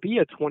will there be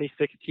a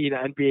 2016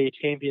 NBA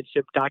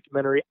championship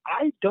documentary?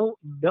 I don't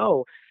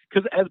know.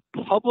 Because as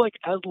public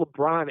as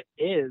LeBron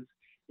is,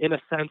 in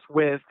a sense,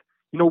 with,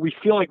 we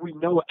feel like we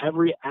know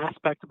every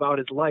aspect about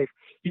his life,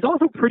 he's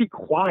also pretty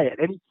quiet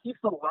and he keeps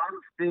a lot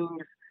of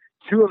things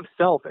to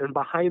himself and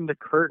behind the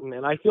curtain.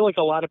 And I feel like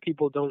a lot of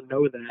people don't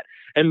know that.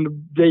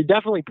 And they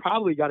definitely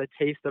probably got a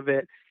taste of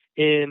it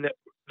in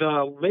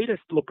the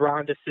latest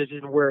LeBron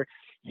decision where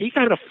he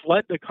kind of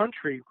fled the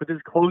country with his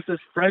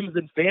closest friends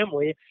and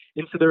family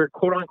into their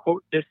quote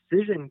unquote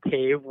decision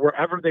cave,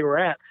 wherever they were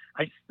at.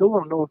 I still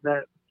don't know if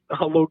that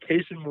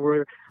location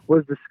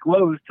was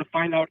disclosed to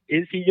find out,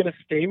 is he going to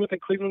stay with the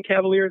Cleveland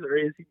Cavaliers or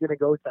is he going to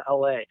go to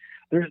LA?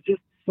 There's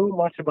just so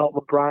much about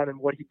LeBron and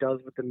what he does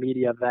with the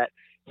media that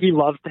he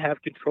loves to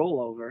have control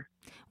over.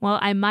 Well,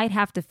 I might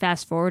have to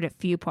fast forward a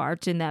few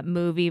parts in that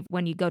movie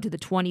when you go to the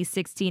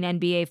 2016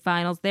 NBA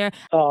Finals there.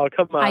 Oh,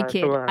 come on.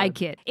 I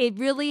kid. It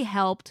really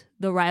helped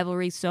the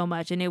rivalry so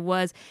much, and it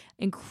was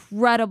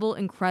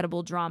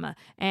incredible drama.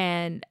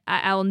 And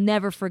I'll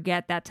never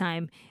forget that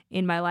time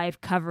in my life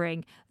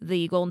covering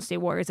the Golden State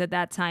Warriors at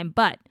that time.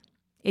 But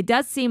it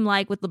does seem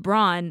like with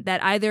LeBron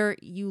that either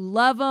you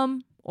love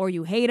him or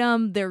you hate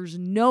him. There's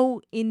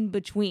no in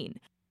between.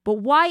 But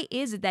why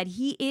is it that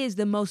he is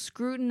the most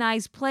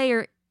scrutinized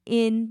player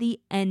in the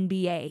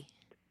NBA?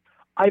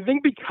 I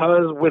think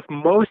because with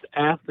most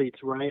athletes,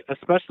 right,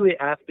 especially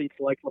athletes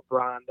like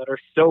LeBron that are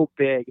so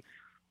big,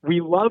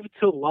 we love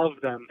to love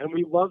them and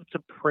we love to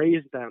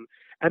praise them.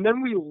 And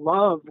then we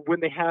love when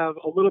they have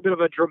a little bit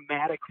of a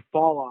dramatic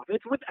fall off.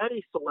 It's with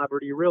any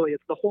celebrity, really.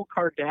 It's the whole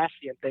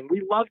Kardashian thing.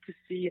 We love to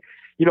see,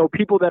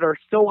 people that are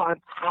so on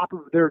top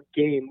of their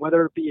game,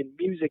 whether it be in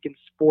music and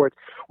sports.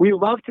 We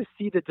love to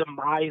see the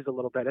demise a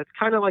little bit. It's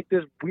kind of like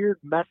this weird,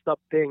 messed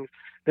up thing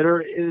that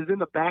is in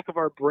the back of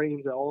our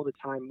brains all the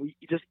time. We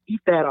just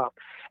eat that up.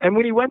 And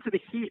when he went to the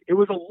Heat, it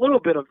was a little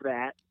bit of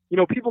that.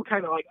 People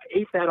kind of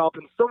ate that up,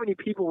 and so many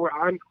people were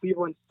on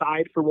Cleveland's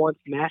side for once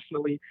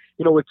nationally,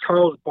 with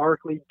Charles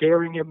Barkley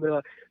daring him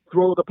to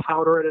throw the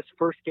powder at his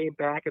first game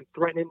back and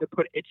threatening to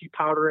put itchy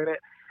powder in it.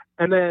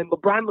 And then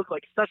LeBron looked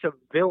like such a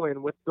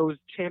villain with those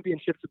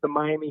championships with the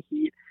Miami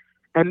Heat.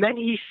 And then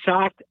he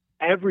shocked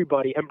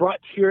everybody and brought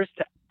tears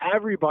to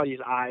everybody's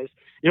eyes,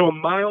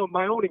 my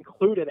own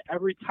included,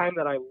 every time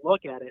that I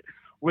look at it,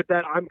 with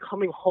that I'm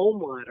coming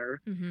home letter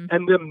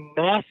and the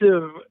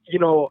massive,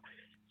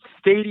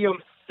 stadium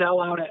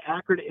sellout at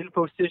Akron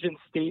InfoCision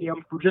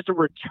Stadium for just a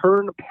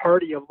return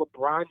party of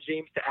LeBron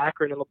James to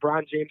Akron and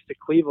LeBron James to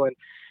Cleveland.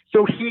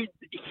 So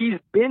he's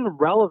been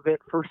relevant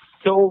for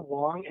so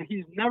long, and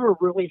he's never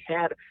really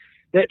had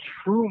that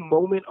true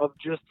moment of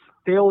just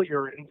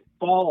failure and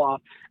fall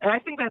off. And I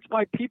think that's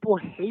why people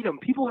hate him.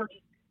 People are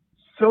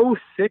so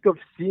sick of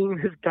seeing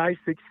this guy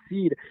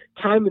succeed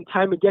time and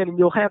time again. And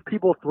you'll have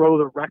people throw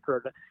the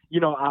record,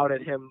 out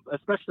at him,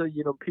 especially,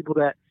 people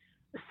that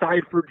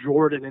side for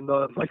Jordan in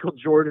the Michael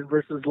Jordan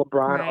versus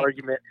LeBron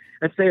argument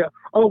and say,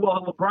 oh, well,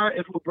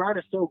 if LeBron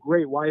is so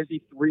great, why is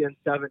he 3-7 in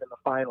the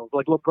finals?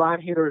 Like,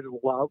 LeBron haters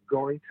love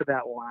going to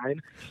that line.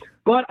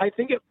 But I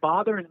think it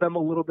bothers them a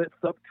little bit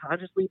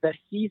subconsciously that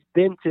he's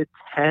been to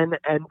 10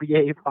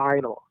 NBA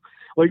finals.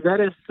 Like,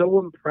 that is so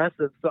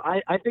impressive. So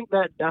I think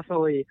that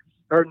definitely,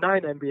 or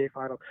 9 NBA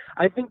finals,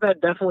 I think that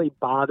definitely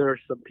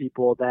bothers some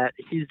people that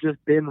he's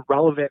just been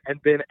relevant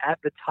and been at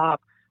the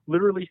top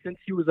literally since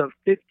he was a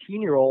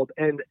 15-year-old.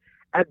 And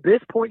at this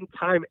point in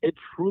time, it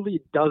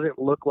truly doesn't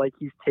look like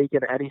he's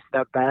taken any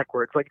step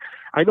backwards. Like,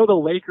 I know the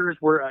Lakers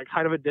were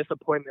kind of a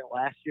disappointment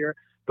last year,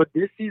 but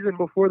this season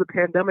before the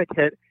pandemic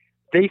hit,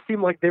 they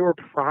seemed like they were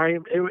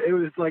primed. It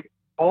was like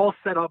all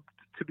set up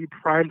to be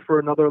primed for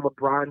another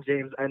LeBron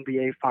James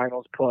NBA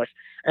Finals push.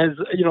 As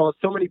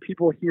so many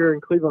people here in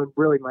Cleveland,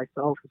 really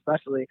myself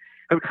especially,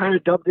 have kind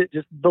of dubbed it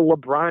just the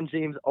LeBron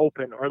James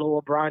Open or the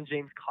LeBron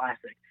James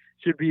Classic.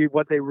 Should be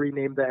what they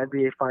renamed the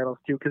NBA Finals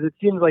to, because it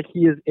seems like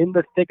he is in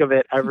the thick of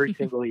it every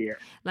single year.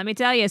 Let me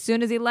tell you, as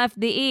soon as he left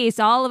the East,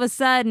 all of a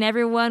sudden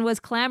everyone was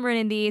clamoring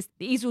in the East.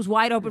 The East was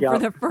wide open for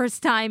the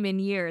first time in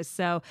years.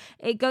 So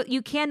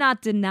you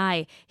cannot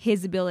deny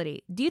his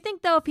ability. Do you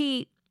think, though, if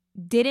he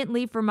didn't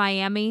leave for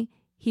Miami,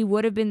 he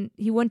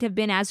wouldn't have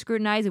been as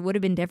scrutinized? It would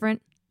have been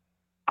different?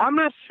 I'm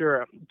not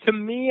sure. To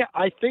me,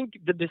 I think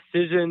the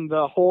decision,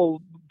 the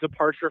whole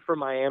departure from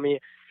Miami,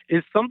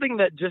 is something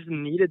that just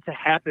needed to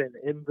happen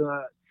in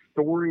the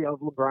story of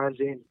LeBron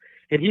James.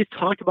 And he's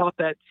talked about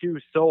that too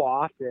so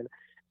often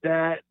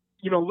that,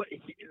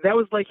 that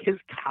was like his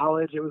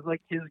college. It was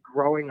like his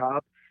growing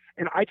up.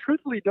 And I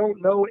truthfully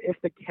don't know if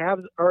the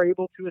Cavs are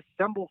able to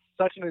assemble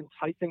such an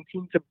enticing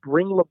team to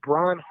bring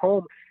LeBron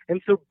home and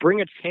to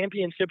bring a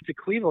championship to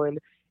Cleveland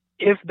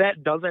if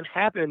that doesn't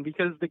happen,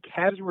 because the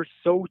Cavs were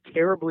so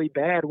terribly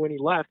bad when he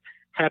left.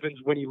 Happens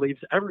when he leaves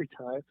every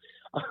time,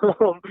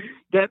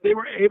 that they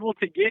were able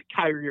to get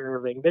Kyrie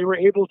Irving. They were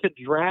able to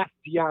draft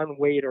Dion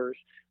Waiters,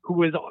 who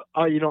was,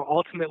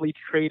 ultimately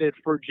traded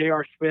for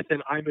J.R. Smith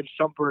and Iman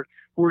Shumpert,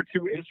 who were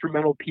two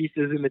instrumental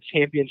pieces in the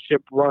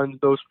championship runs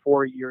those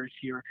 4 years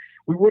here.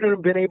 We wouldn't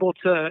have been able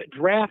to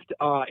draft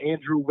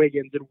Andrew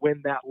Wiggins and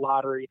win that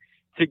lottery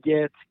to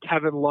get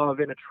Kevin Love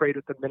in a trade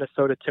with the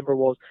Minnesota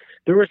Timberwolves.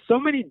 There were so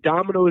many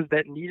dominoes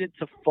that needed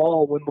to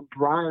fall when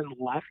LeBron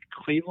left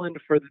Cleveland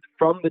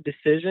from the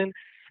decision.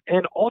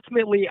 And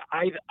ultimately,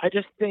 I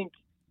just think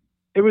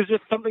it was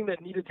just something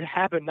that needed to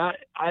happen.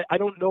 I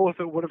don't know if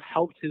it would have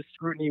helped his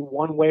scrutiny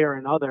one way or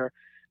another,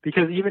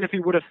 because even if he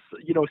would have,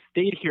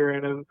 stayed here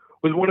and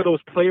was one of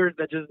those players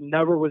that just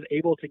never was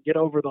able to get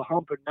over the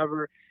hump and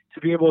never to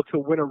be able to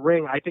win a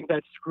ring, I think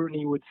that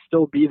scrutiny would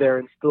still be there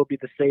and still be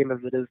the same as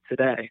it is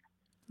today.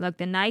 Look,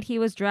 the night he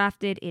was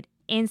drafted, it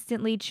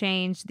instantly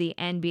changed the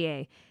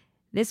NBA.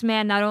 This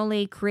man not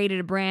only created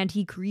a brand,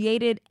 he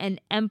created an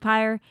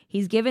empire.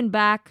 He's given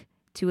back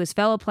to his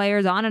fellow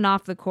players on and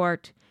off the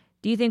court.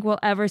 Do you think we'll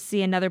ever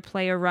see another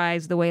player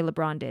rise the way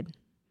LeBron did?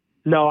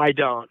 No, I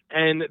don't.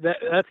 And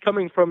that's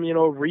coming from,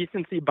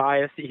 recency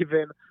bias,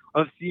 even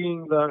of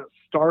seeing the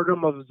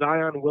stardom of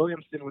Zion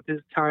Williamson with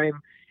his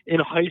time in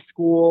high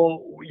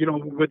school,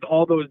 with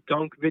all those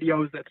dunk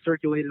videos that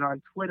circulated on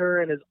Twitter,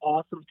 and his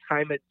awesome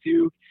time at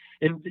Duke.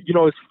 And,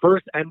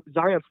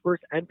 Zion's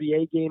first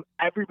NBA game,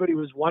 everybody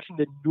was watching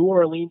the New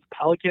Orleans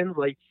Pelicans.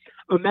 Like,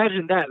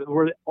 imagine that,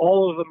 where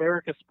all of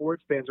America's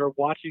sports fans are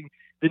watching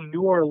the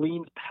New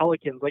Orleans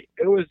Pelicans. Like,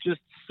 it was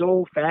just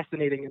so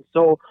fascinating and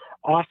so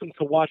awesome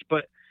to watch.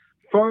 But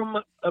from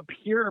a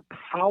pure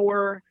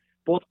power,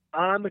 both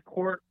on the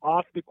court,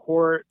 off the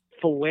court,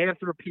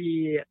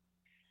 philanthropy,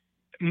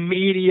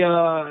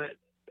 media,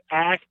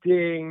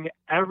 acting,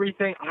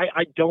 everything.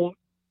 I don't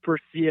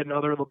foresee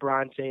another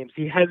LeBron James.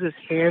 He has his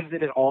hands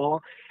in it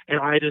all, and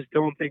I just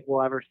don't think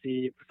we'll ever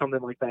see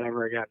something like that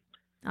ever again.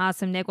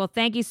 Awesome, Nick. Well,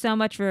 thank you so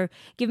much for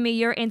giving me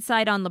your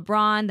insight on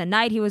LeBron, the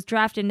night he was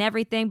drafted and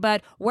everything.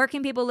 But where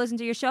can people listen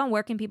to your show, and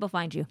where can people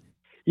find you?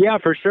 Yeah,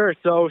 for sure.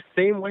 So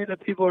same way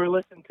that people are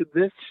listening to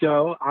this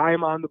show,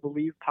 I'm on the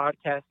Believe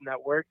Podcast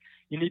Network.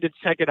 You need to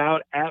check it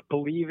out at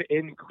Believe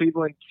in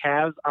Cleveland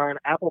Cavs on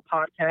Apple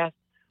Podcasts,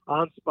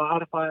 on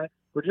Spotify.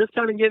 We're just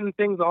kind of getting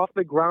things off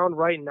the ground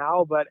right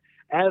now, but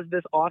as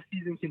this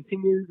offseason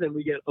continues and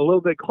we get a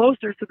little bit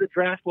closer to the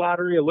draft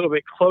lottery, a little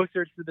bit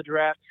closer to the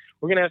draft,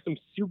 we're going to have some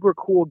super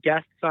cool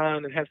guests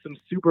on and have some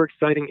super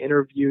exciting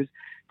interviews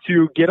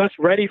to get us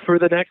ready for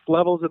the next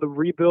levels of the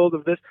rebuild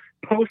of this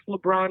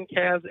post-LeBron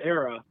Cavs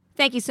era.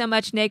 Thank you so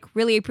much, Nick.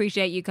 Really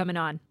appreciate you coming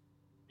on.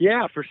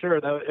 Yeah, for sure.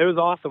 It was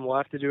awesome. We'll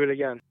have to do it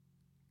again.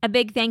 A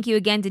big thank you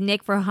again to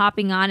Nick for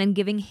hopping on and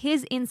giving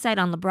his insight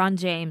on LeBron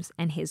James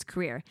and his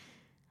career.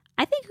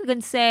 I think we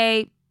can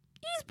say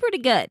he's pretty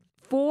good.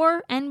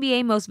 4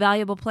 NBA Most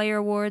Valuable Player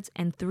awards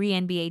and 3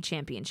 NBA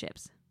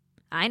championships.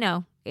 I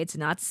know, it's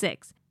not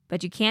 6,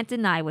 but you can't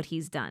deny what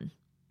he's done.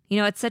 You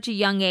know, at such a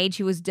young age,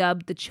 he was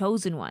dubbed the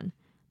Chosen One.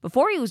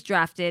 Before he was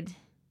drafted,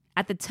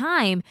 at the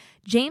time,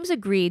 James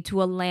agreed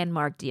to a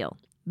landmark deal,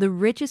 the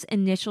richest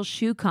initial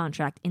shoe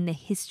contract in the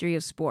history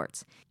of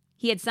sports.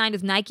 He had signed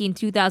with Nike in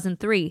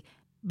 2003,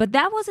 but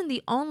that wasn't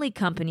the only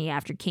company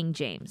after King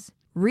James.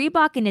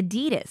 Reebok and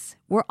Adidas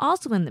were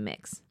also in the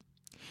mix.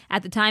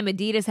 At the time,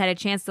 Adidas had a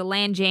chance to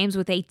land James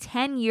with a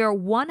 10-year,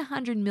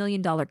 $100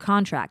 million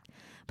contract,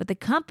 but the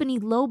company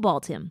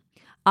lowballed him,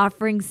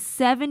 offering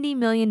 $70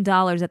 million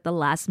at the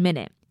last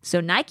minute.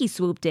 So Nike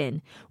swooped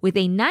in with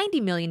a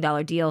 $90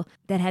 million deal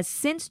that has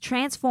since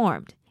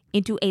transformed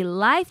into a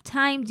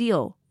lifetime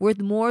deal worth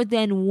more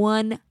than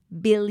 $1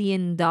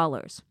 billion.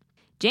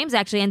 James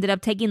actually ended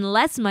up taking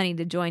less money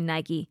to join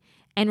Nike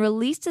and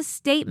released a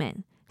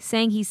statement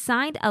saying he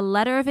signed a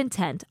letter of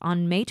intent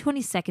on May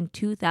 22,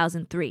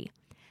 2003,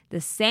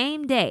 the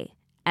same day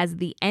as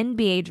the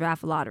NBA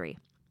draft lottery.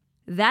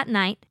 That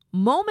night,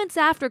 moments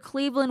after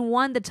Cleveland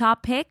won the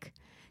top pick,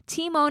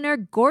 team owner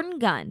Gordon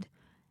Gund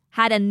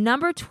had a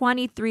number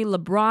 23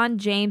 LeBron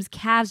James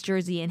Cavs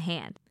jersey in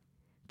hand.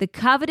 The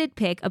coveted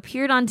pick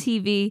appeared on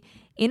TV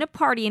in a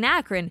party in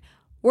Akron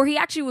where he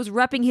actually was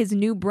repping his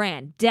new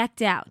brand,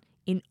 decked out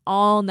in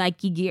all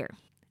Nike gear.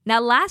 Now,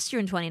 last year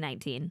in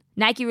 2019,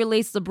 Nike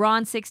released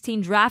LeBron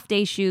 16 draft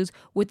day shoes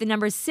with the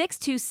number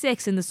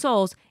 626 in the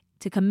soles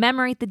to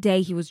commemorate the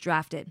day he was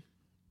drafted.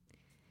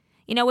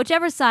 You know,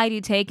 whichever side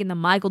you take in the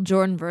Michael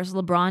Jordan versus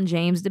LeBron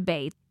James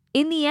debate,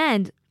 in the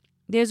end,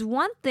 there's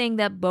one thing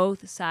that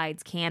both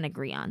sides can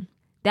agree on,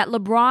 that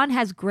LeBron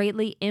has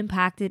greatly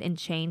impacted and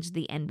changed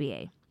the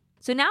NBA.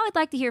 So now I'd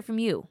like to hear from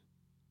you.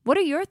 What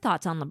are your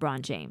thoughts on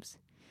LeBron James?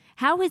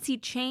 How has he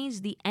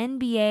changed the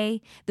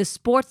NBA, the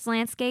sports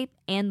landscape,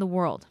 and the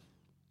world?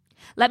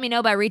 Let me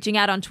know by reaching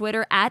out on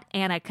Twitter at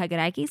Anna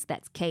Kagarakis,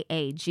 that's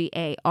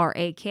Kagarakis,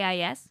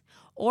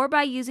 or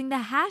by using the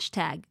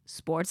hashtag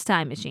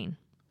SportsTimeMachine.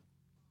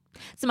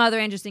 Some other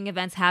interesting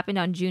events happened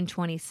on June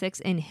 26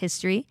 in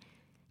history.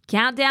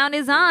 Countdown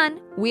is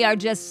on. We are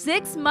just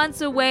 6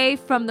 months away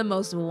from the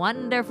most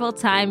wonderful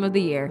time of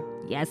the year.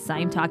 Yes, I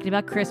am talking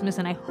about Christmas,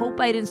 and I hope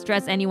I didn't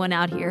stress anyone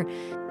out here,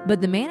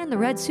 but the man in the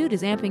red suit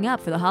is amping up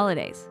for the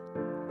holidays.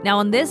 Now,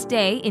 on this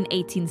day in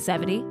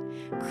 1870,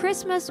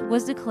 Christmas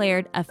was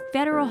declared a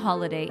federal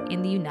holiday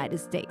in the United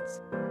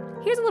States.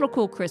 Here's a little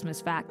cool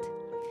Christmas fact.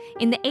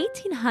 In the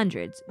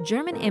 1800s,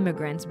 German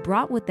immigrants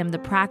brought with them the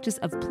practice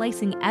of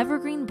placing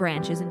evergreen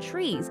branches and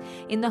trees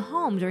in the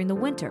home during the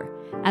winter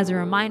as a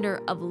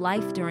reminder of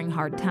life during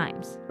hard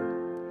times.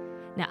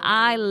 Now,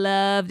 I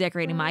love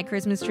decorating my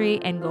Christmas tree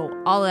and go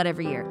all out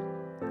every year.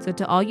 So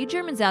to all you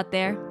Germans out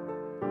there,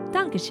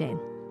 Dankeschön.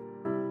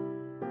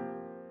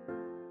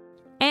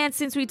 And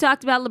since we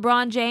talked about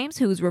LeBron James,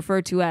 who's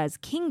referred to as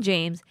King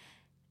James,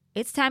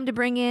 it's time to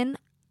bring in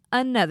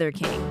another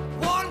king.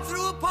 Walking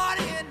through a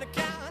party in the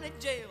county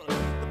jail.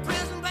 The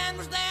prison band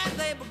was there,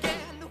 they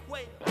began to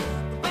wail.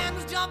 The band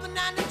was jumping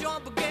and the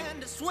joint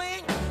began to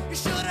swing. You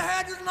should have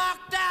heard this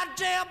knocked out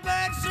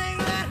jailbird sing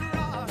that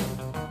rock.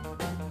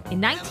 In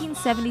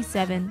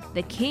 1977,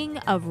 the king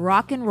of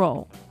rock and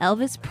roll,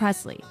 Elvis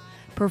Presley,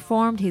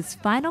 performed his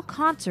final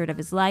concert of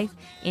his life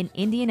in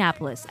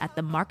Indianapolis at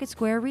the Market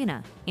Square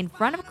Arena in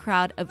front of a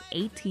crowd of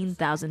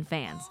 18,000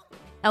 fans.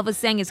 Elvis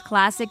sang his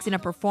classics in a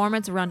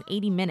performance around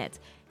 80 minutes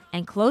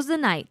and closed the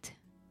night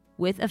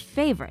with a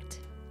favorite,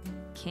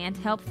 Can't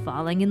Help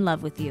Falling in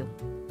Love with You.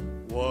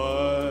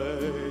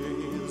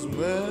 Wise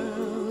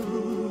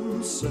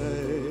men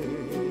say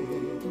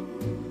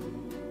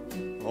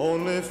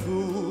only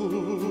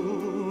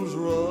fools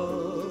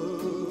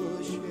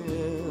rush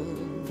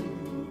in,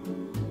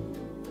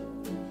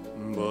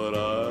 but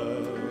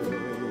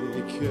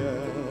I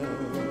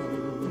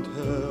can't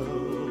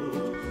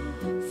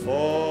help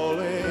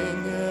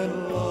falling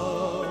in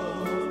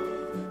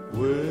love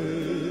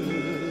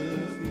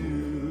with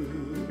you.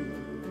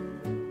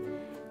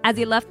 As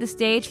he left the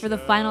stage for the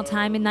final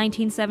time in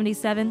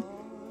 1977,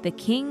 the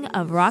king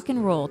of rock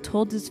and roll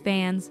told his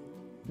fans,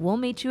 "We'll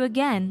meet you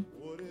again.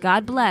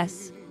 God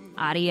bless.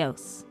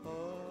 Adios."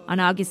 On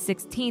August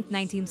 16,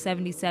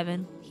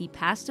 1977, he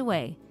passed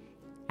away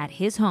at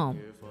his home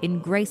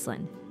in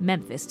Graceland,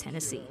 Memphis,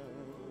 Tennessee.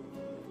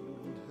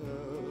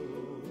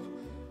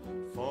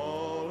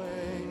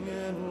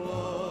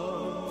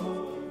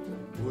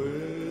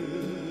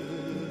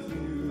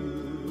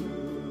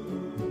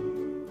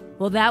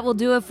 Well, that will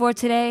do it for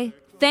today.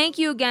 Thank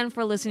you again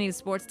for listening to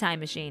Sports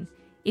Time Machine.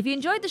 If you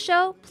enjoyed the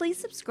show, please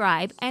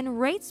subscribe and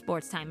rate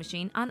Sports Time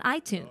Machine on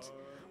iTunes.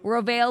 We're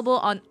available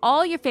on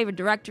all your favorite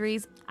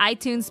directories: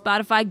 iTunes,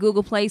 Spotify,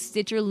 Google Play,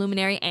 Stitcher,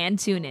 Luminary, and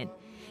TuneIn.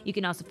 You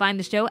can also find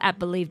the show at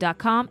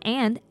Believe.com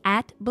and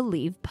at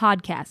Believe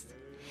Podcast.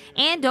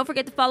 And don't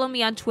forget to follow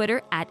me on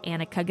Twitter at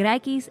Anna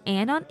Kagrakis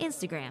and on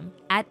Instagram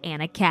at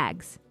Anna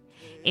Kags.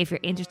 If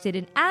you're interested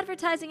in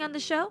advertising on the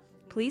show,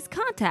 please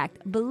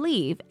contact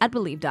Believe at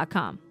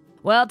Believe.com.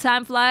 Well,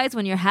 time flies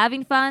when you're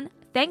having fun.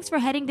 Thanks for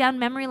heading down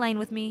memory lane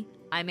with me.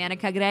 I'm Anna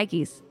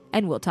Kagrakis,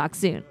 and we'll talk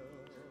soon.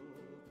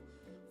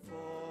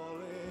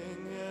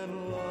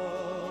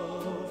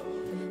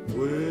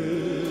 With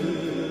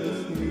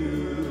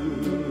you,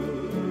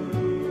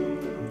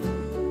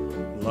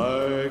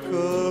 like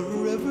a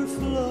river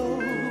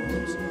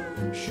flows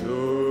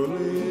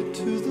surely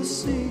to the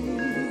sea,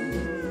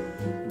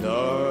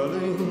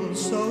 darling,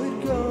 so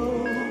it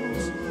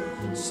goes.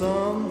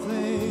 Some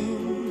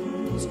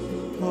things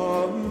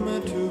are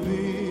meant to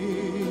be.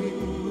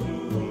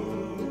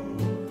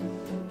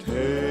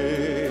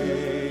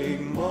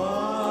 Take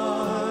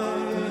my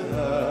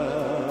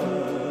hand,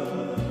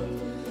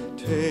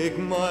 take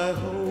my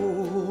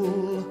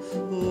whole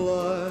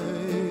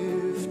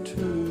life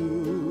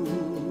too,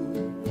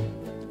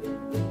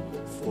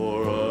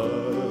 for I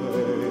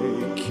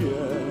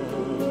can't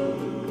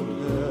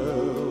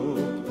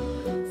help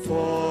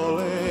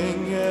falling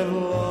in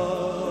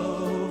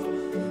love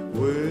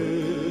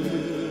with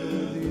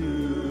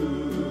you,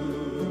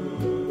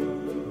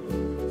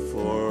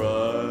 for I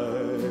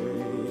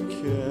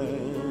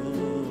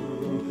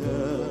can't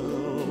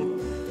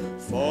help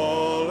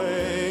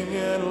falling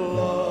in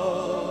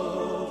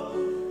love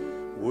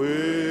with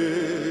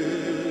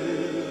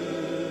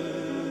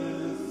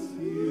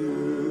you.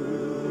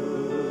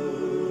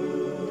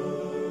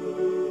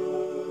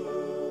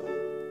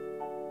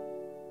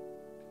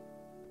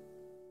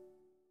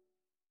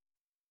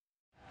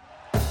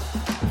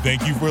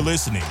 Thank you for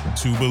listening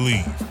to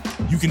Believe.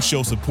 You can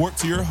show support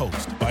to your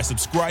host by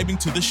subscribing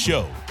to the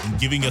show and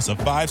giving us a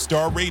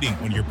 5-star rating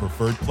on your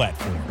preferred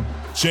platform.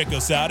 Check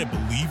us out at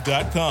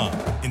Believe.com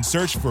and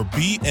search for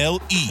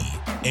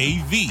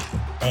BLEAV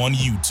on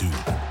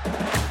YouTube.